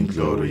again in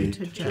glory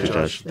to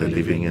judge the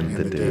living and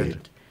the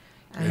dead,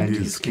 and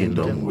his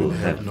kingdom will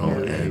have no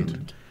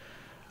end.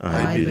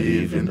 I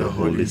believe in the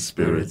Holy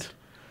Spirit,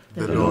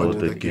 the Lord,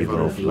 the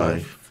giver of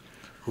life,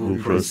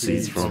 who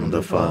proceeds from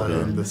the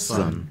Father and the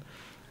Son,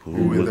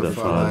 who with the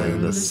Father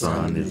and the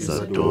Son is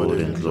adored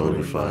and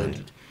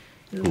glorified,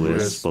 who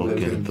has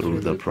spoken through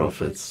the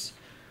prophets.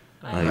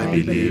 I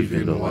believe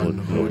in the one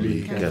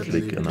holy,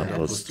 Catholic and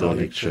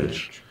Apostolic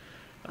Church.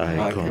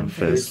 I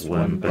confess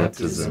one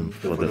baptism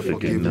for the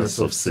forgiveness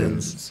of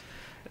sins,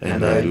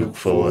 and I look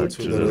forward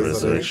to the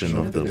resurrection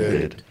of the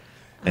dead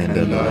and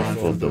the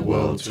life of the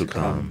world to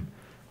come.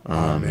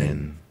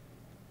 Amen.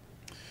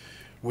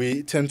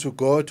 We turn to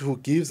God, who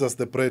gives us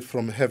the bread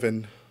from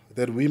heaven,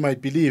 that we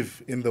might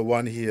believe in the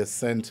one he has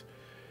sent.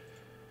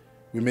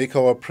 We make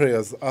our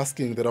prayers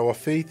asking that our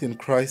faith in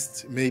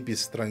Christ may be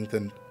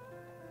strengthened.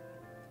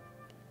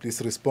 Please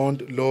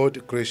respond,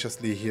 Lord,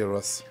 graciously hear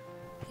us.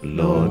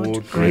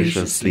 Lord,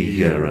 graciously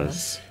hear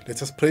us.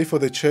 Let us pray for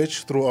the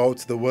Church throughout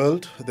the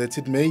world, that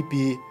it may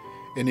be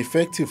an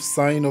effective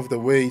sign of the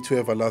way to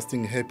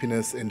everlasting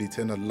happiness and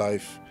eternal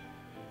life.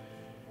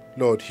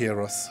 Lord,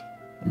 hear us.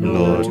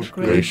 Lord,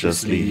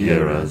 graciously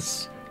hear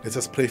us. Let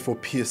us pray for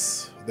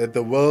peace, that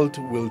the world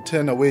will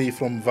turn away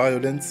from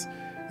violence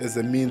as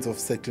a means of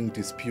settling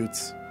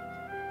disputes.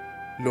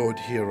 Lord,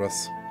 hear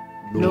us.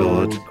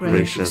 Lord,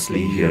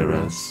 graciously hear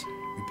us.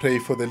 We pray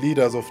for the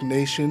leaders of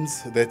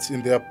nations, that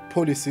in their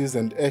policies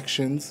and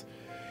actions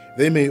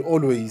they may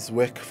always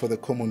work for the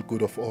common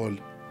good of all.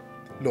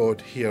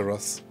 Lord, hear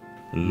us.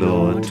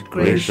 Lord,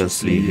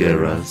 graciously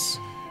hear us.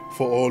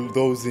 For all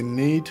those in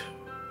need,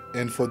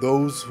 and for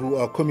those who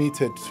are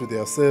committed to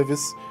their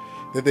service,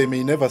 that they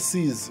may never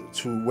cease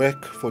to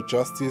work for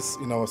justice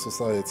in our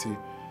society.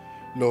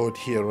 Lord,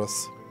 hear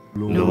us.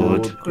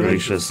 Lord,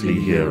 graciously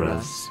hear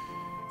us.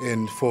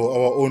 And for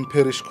our own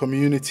parish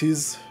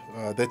communities,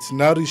 that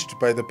nourished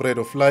by the bread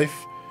of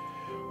life,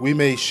 we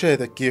may share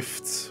the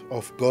gifts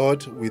of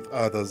God with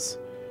others.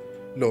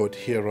 Lord,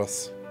 hear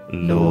us.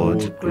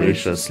 Lord,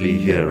 graciously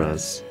hear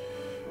us.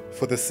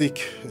 For the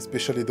sick,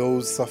 especially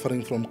those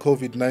suffering from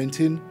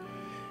COVID-19,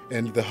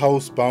 and the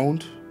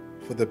housebound,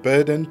 for the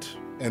burdened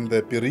and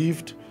the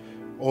bereaved,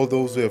 all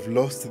those who have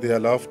lost their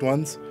loved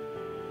ones,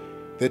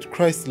 that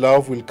Christ's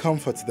love will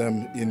comfort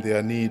them in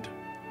their need.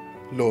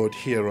 Lord,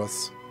 hear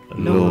us.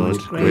 Lord,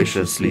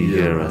 graciously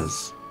hear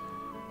us.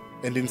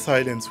 And in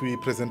silence we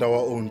present our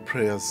own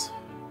prayers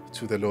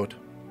to the Lord.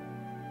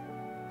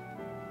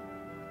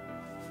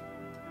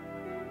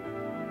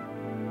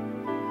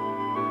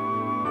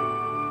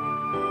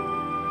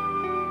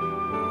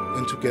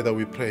 And together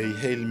we pray,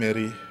 Hail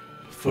Mary,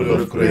 full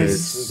of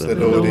grace, the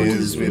Lord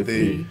is with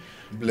thee.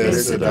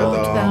 Blessed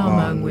art thou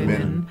among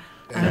women,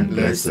 and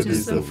blessed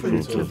is the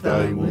fruit of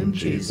thy womb,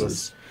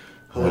 Jesus.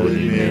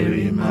 Holy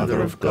Mary, Mother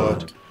of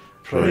God,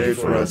 Pray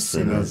for us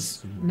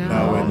sinners,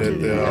 now and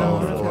at the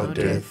hour of our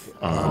death.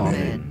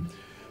 Amen.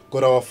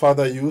 God our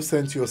Father, you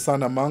sent your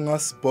Son among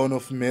us, born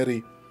of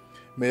Mary.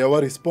 May our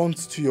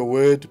response to your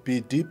word be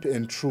deep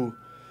and true,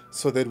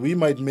 so that we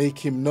might make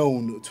him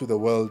known to the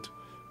world.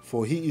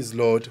 For he is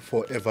Lord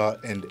forever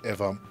and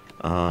ever.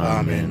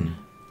 Amen.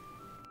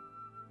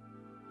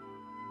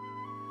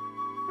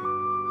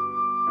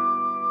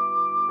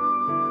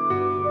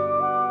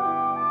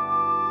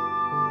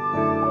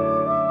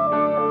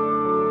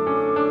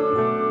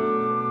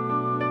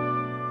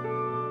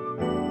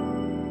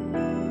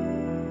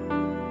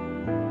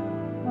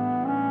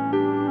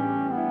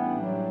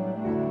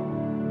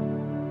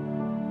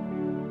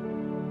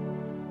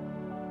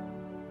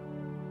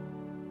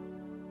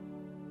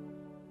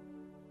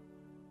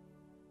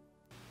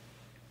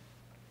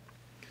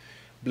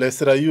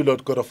 Blessed are you,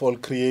 Lord God of all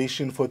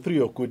creation, for through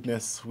your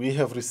goodness we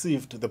have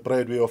received the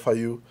bread we offer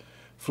you,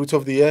 fruit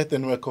of the earth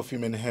and work of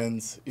human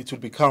hands. It will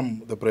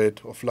become the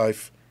bread of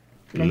life.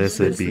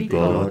 Blessed be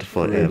God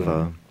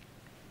forever.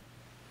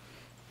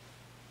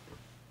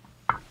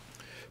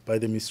 By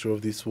the mystery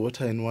of this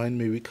water and wine,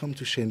 may we come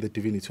to share in the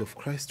divinity of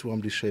Christ, who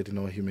humbly shared in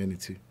our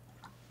humanity.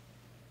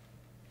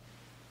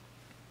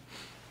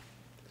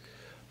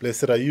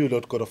 Blessed are you,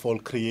 Lord God of all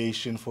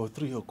creation, for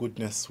through your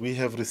goodness we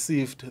have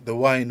received the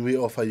wine we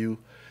offer you,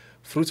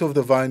 fruit of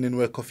the vine and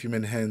work of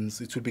human hands.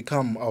 It will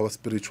become our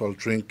spiritual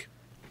drink.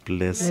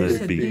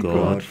 Blessed be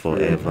God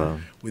forever.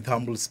 With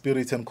humble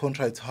spirit and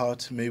contrite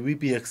heart, may we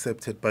be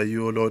accepted by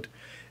you, O Lord,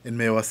 and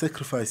may our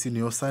sacrifice in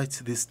your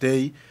sight this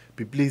day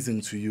be pleasing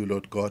to you,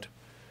 Lord God.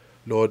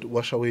 Lord,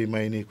 wash away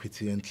my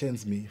iniquity and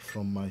cleanse me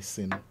from my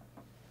sin.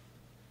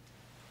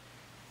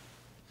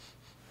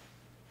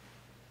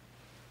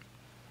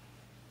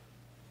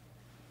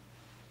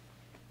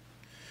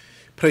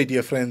 Pray,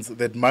 dear friends,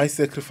 that my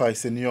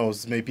sacrifice and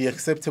yours may be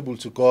acceptable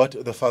to God,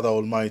 the Father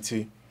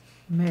Almighty.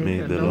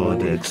 May the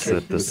Lord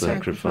accept the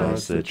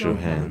sacrifice at your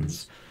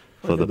hands,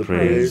 for the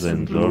praise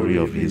and glory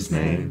of his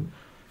name,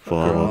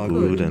 for our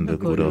good and the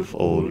good of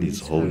all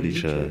his holy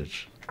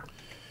church.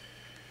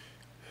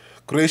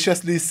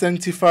 Graciously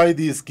sanctify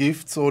these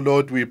gifts, O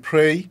Lord, we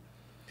pray,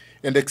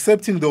 and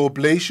accepting the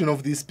oblation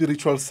of this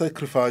spiritual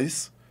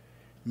sacrifice,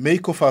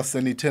 make of us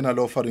an eternal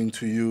offering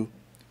to you,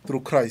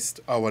 through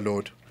Christ our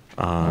Lord.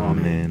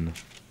 Amen.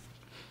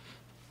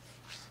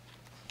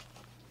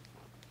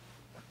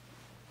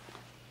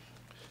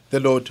 The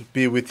Lord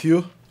be with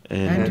you.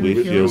 And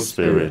with your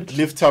spirit.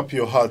 Lift up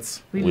your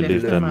hearts. We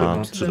lift them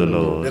up to the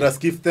Lord. Let us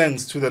give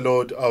thanks to the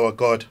Lord our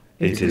God.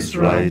 It is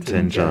right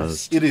and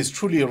just. It is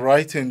truly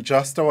right and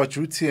just, our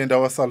duty and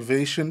our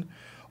salvation,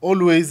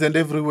 always and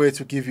everywhere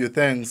to give you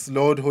thanks,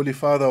 Lord, Holy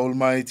Father,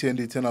 Almighty and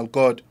eternal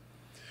God.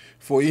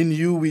 For in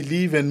you we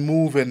live and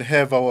move and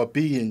have our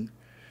being.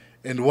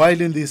 And while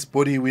in this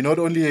body we not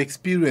only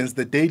experience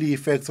the daily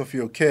effects of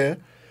your care,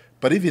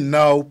 but even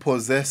now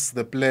possess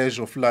the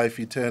pleasure of life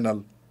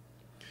eternal.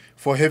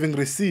 For having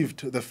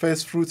received the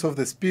first fruits of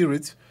the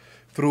Spirit,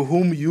 through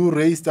whom you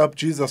raised up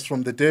Jesus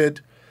from the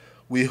dead,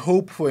 we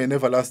hope for an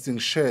everlasting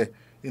share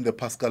in the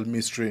Paschal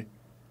mystery.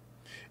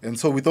 And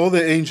so with all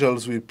the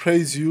angels we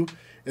praise you,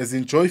 as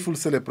in joyful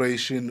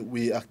celebration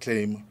we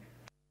acclaim.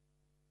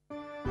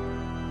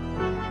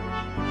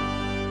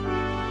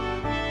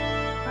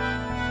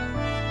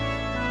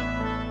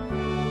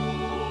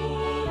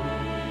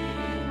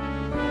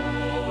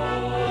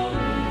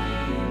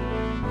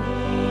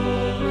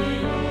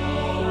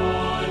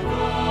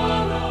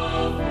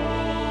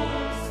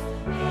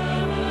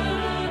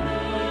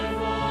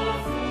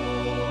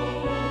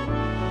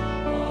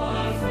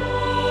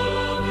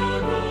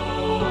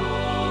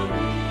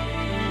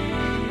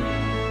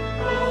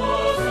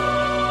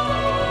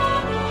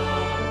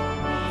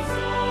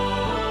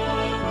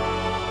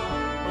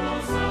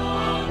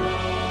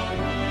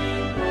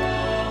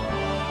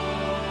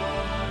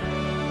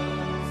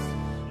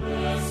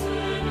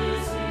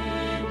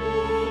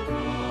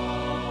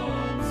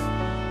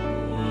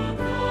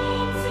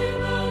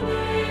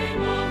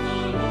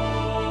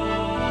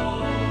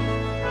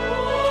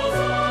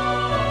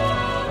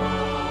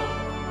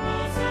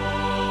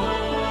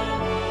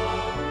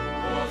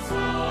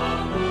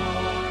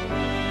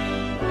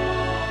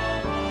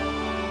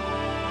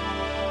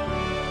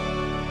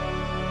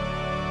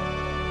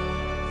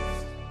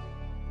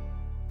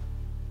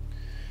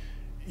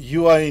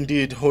 You are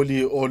indeed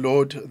holy, O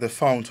Lord, the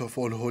fount of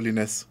all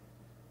holiness.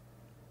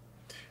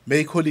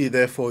 Make holy,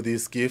 therefore,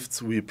 these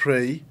gifts, we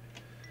pray,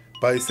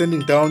 by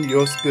sending down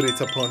your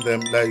Spirit upon them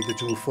like the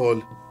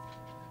dewfall,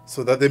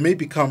 so that they may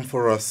become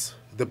for us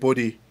the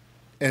body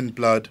and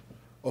blood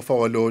of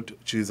our Lord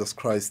Jesus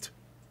Christ.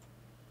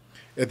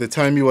 At the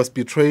time he was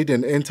betrayed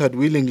and entered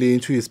willingly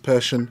into his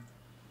passion,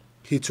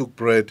 he took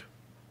bread,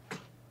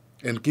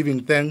 and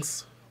giving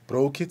thanks,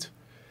 broke it,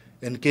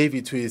 and gave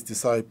it to his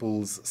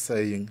disciples,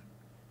 saying,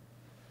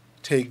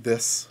 "Take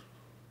this,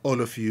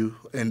 all of you,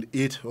 and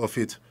eat of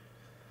it,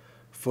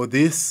 for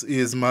this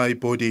is my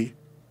body,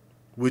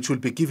 which will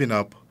be given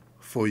up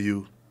for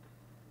you."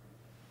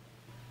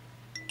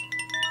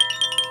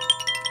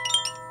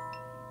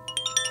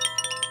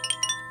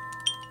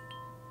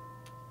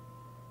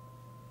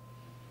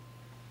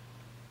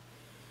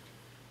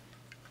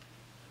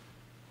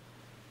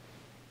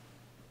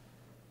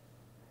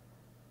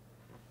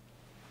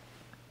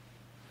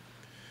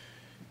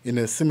 In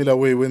a similar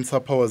way, when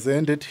supper was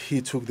ended, he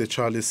took the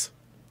chalice.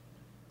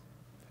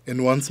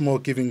 And once more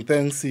giving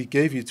thanks, he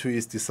gave it to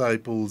his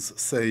disciples,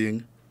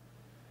 saying,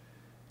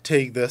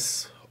 "Take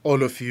this,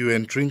 all of you,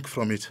 and drink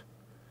from it.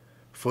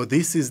 For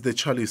this is the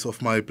chalice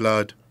of my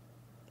blood,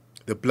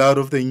 the blood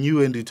of the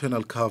new and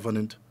eternal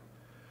covenant,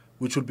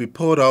 which will be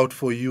poured out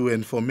for you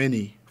and for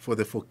many for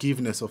the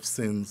forgiveness of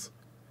sins.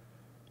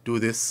 Do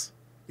this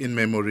in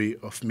memory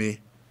of me."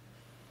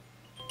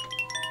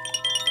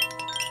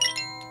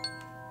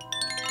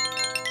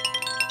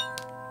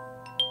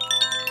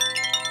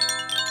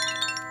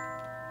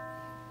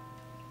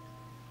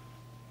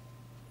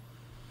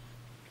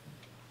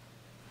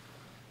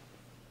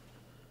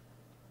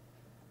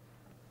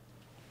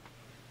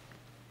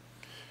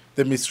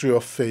 The mystery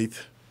of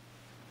faith.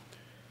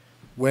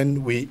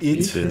 When we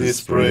eat this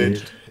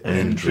bread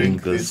and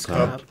drink this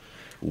cup,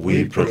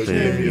 we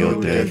proclaim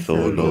your death,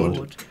 O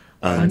Lord,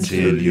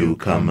 until you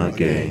come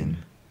again.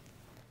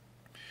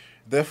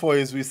 Therefore,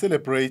 as we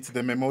celebrate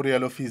the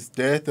memorial of his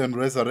death and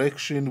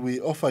resurrection, we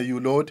offer you,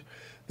 Lord,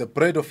 the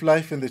bread of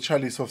life and the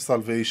chalice of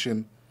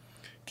salvation,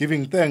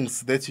 giving thanks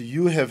that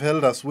you have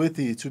held us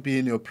worthy to be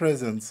in your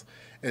presence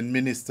and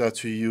minister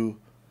to you.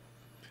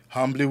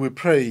 Humbly we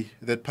pray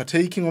that,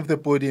 partaking of the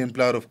body and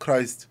blood of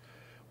Christ,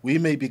 we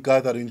may be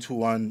gathered into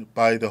one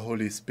by the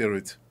Holy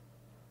Spirit.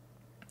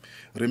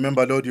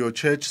 Remember, Lord, your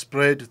church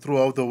spread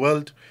throughout the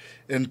world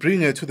and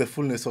bring her to the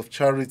fullness of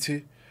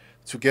charity,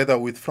 together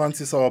with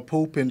Francis our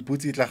Pope and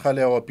Buti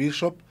Tlhagale our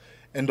Bishop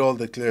and all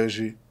the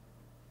clergy.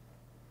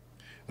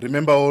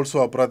 Remember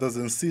also our brothers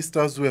and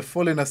sisters who have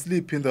fallen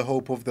asleep in the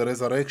hope of the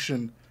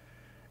resurrection,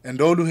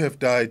 and all who have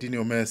died in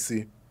your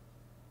mercy.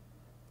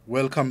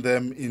 Welcome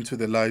them into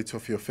the light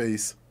of your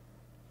face.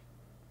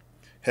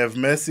 Have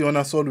mercy on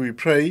us all, we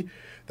pray,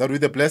 that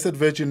with the Blessed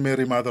Virgin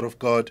Mary, Mother of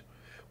God,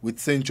 with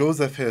Saint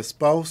Joseph, her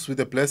spouse, with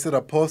the blessed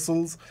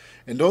apostles,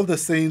 and all the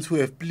saints who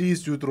have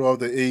pleased you throughout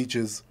the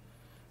ages,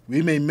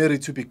 we may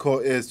merit to be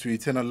co-heirs to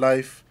eternal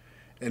life,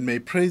 and may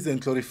praise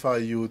and glorify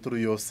you through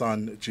your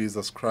Son,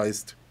 Jesus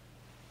Christ.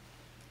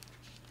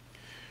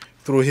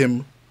 Through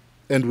him,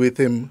 and with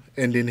him,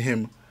 and in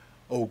him,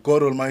 O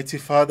God, Almighty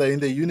Father, in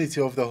the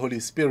unity of the Holy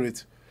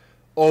Spirit,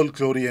 all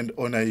glory and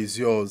honor is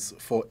yours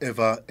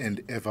forever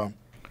and ever.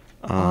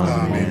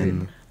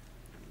 Amen.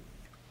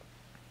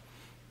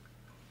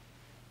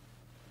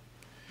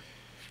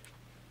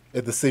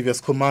 At the Saviour's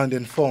command,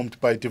 informed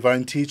by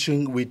divine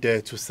teaching, we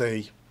dare to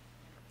say,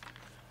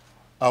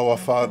 Our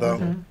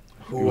Father,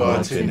 who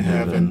art in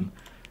heaven,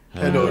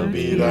 hallowed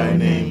be thy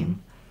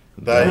name.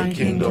 Thy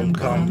kingdom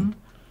come,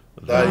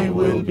 thy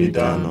will be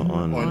done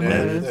on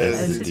earth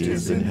as it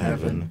is in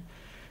heaven.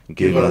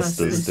 Give us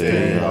this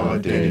day our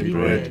daily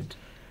bread,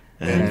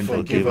 and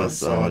forgive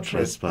us our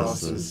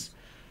trespasses,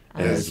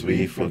 as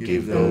we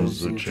forgive those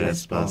who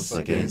trespass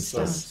against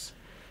us.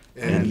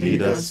 And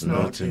lead us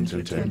not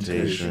into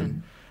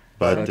temptation,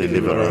 but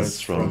deliver us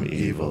from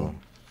evil.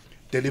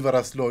 Deliver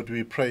us, Lord,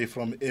 we pray,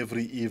 from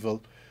every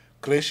evil.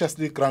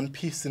 Graciously grant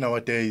peace in our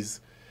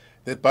days,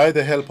 that by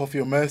the help of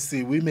your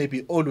mercy we may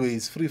be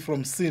always free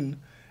from sin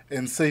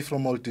and safe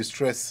from all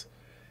distress,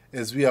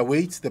 as we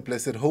await the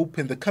blessed hope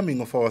and the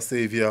coming of our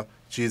Saviour,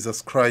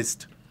 Jesus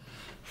Christ.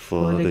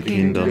 For the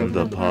kingdom,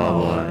 the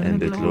power, and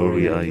the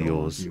glory are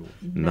yours,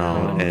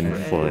 now and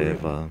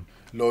forever.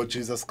 Lord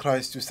Jesus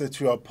Christ, you said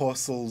to your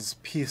apostles,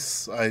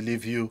 "Peace I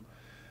leave you,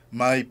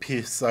 my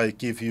peace I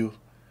give you."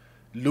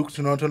 Look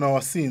not on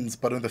our sins,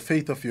 but on the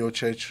faith of your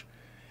church,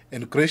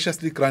 and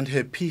graciously grant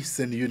her peace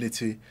and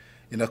unity,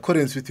 in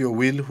accordance with your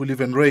will, who live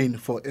and reign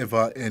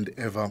forever and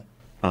ever.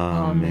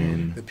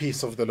 Amen. The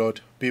peace of the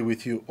Lord be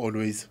with you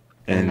always.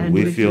 And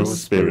with your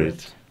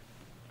spirit.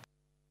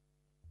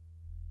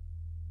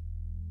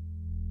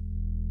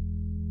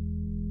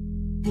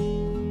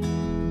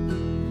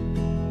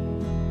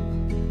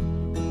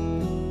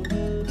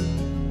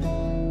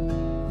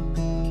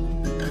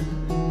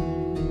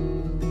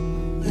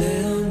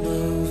 Lamb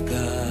of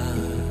God,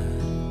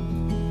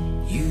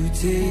 you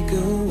take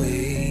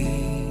away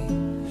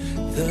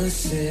the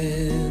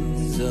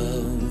sins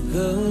of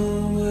the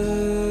world.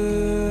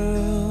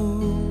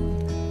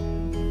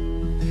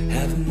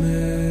 Have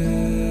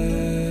mercy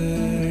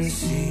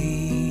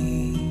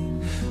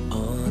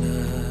on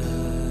us.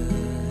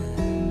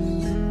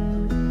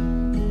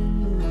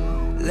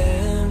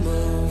 Lamb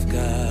of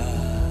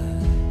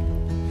God,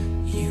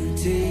 you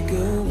take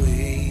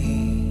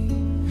away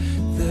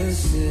the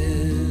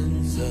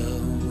sins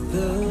of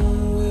the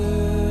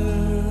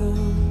world.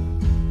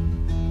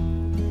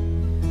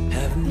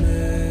 Have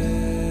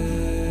mercy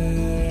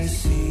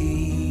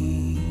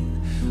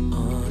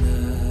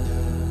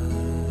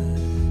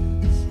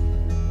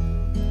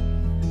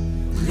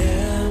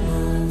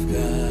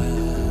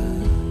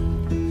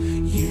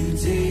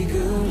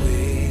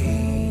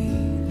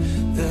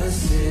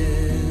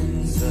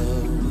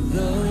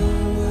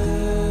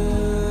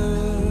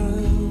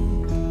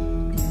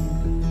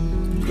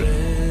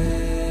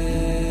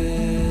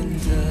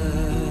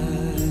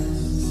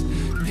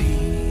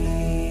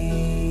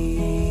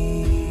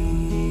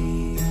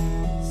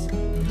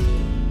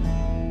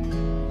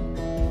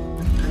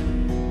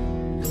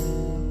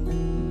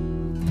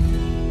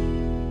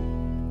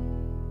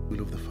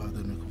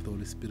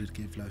Spirit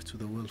gave life to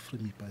the world. Free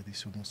me by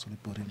this your most holy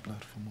body and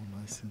blood from all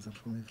my sins and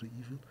from every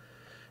evil.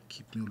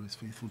 Keep me always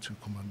faithful to your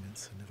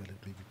commandments and never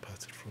let me be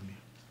parted from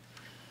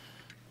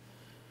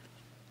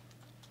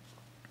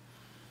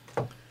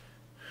you.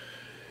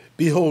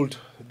 Behold,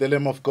 the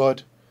Lamb of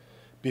God.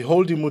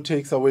 Behold him who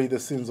takes away the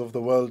sins of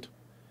the world.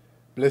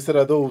 Blessed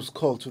are those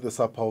called to the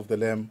supper of the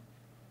Lamb.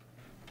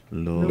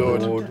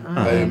 Lord,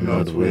 I am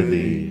not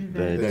worthy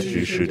that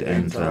you should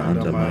enter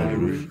under my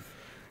roof,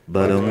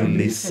 but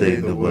only say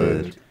the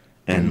word,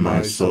 and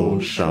my soul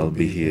shall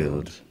be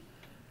healed.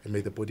 And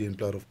may the body and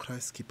blood of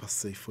Christ keep us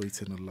safe for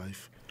eternal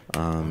life.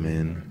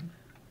 Amen.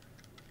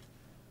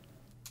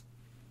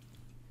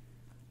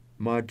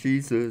 My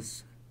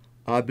Jesus,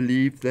 I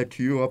believe that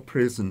you are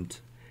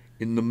present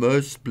in the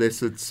most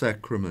blessed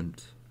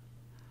sacrament.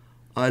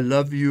 I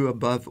love you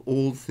above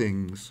all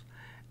things,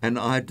 and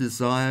I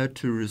desire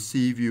to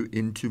receive you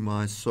into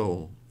my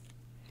soul.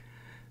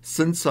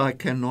 Since I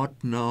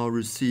cannot now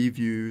receive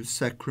you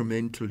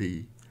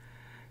sacramentally,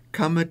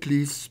 come at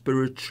least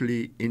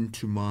spiritually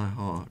into my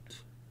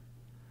heart.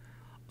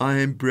 I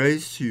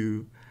embrace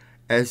you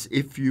as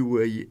if you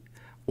were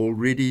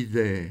already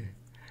there,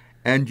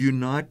 and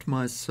unite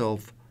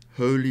myself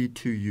wholly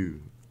to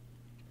you.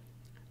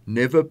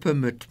 Never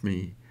permit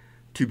me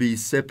to be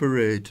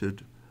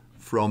separated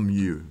from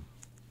you.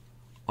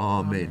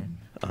 Amen.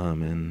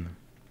 Amen.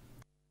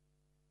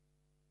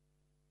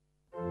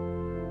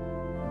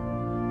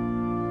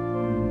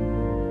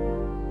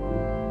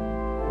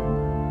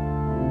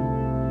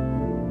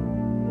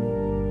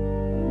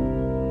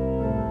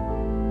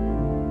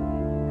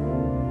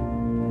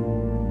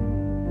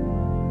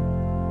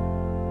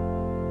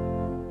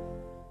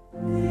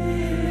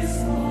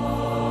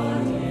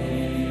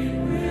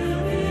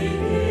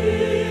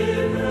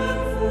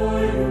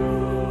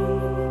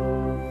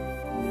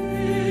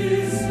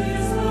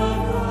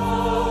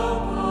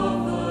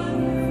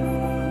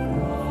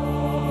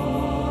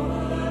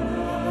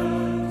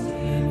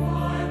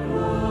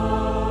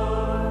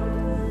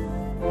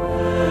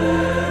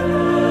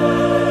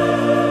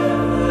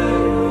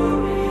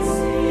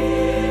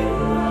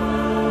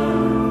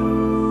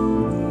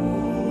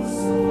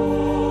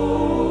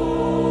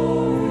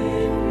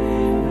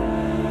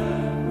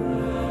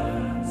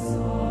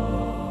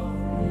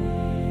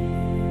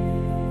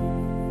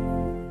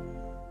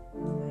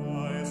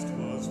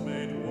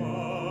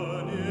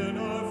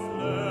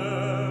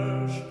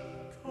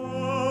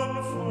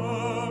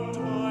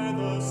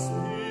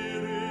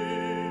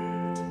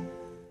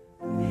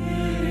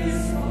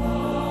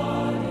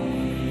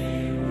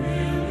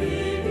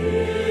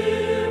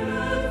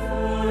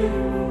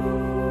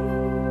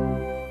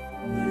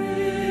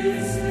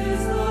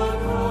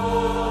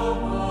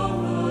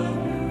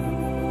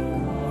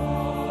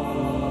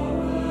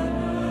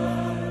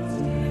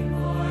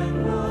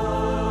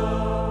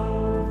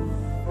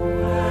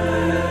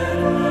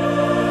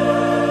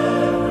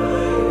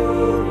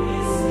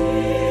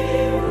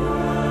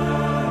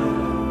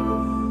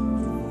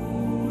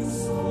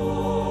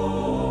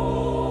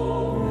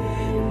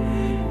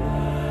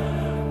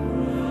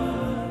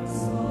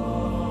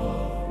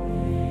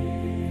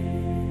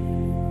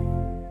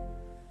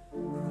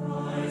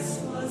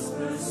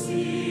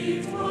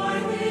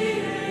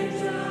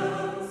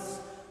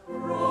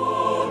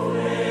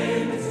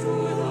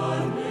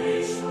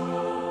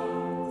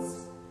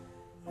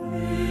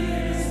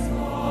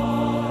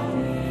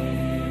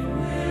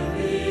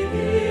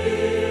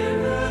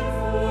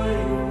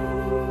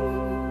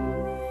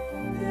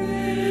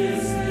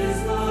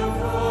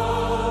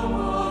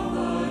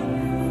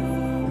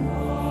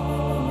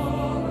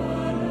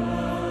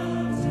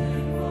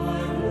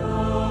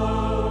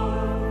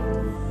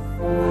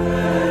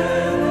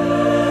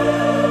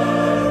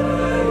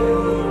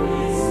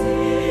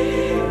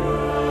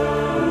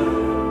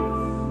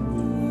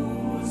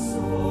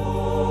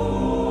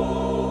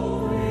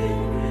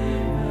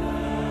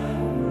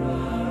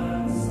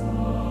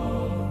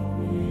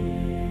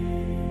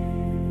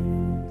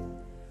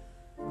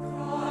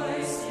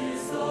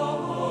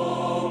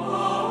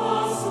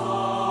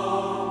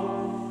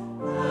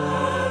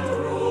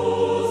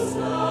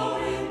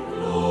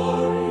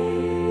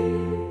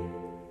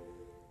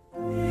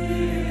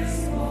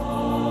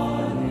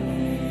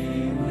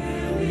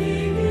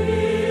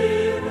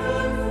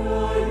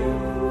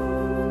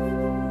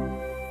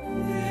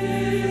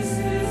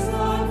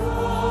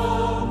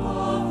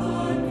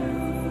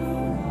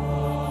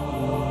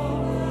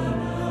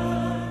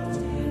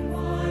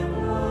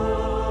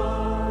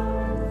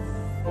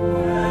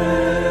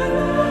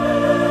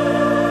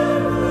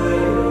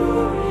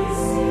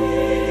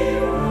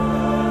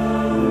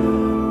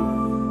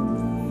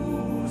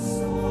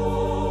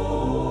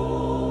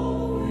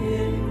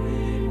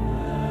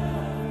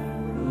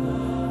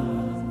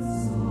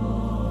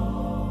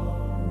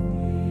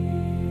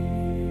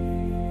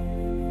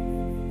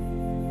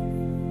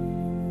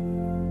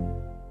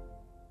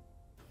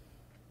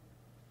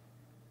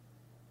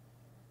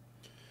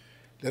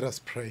 Let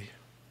us pray.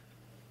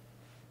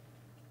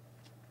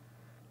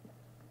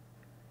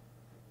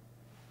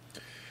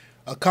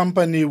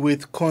 Accompany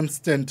with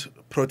constant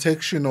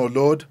protection, O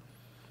Lord,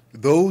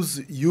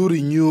 those you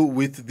renew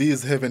with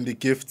these heavenly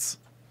gifts,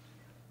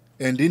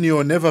 and in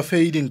your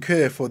never-fading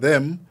care for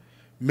them,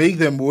 make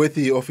them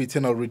worthy of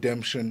eternal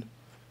redemption.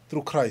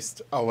 Through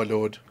Christ our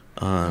Lord.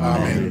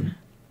 Amen.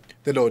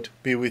 The Lord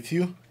be with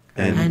you.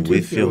 And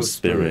with your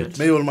spirit.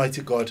 May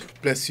Almighty God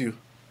bless you,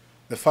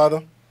 the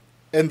Father,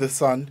 and the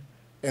Son,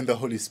 and the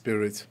Holy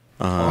Spirit.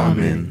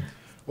 Amen.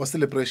 Our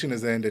celebration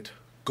is ended.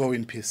 Go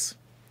in peace.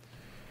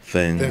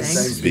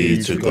 Thanks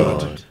be to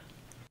God.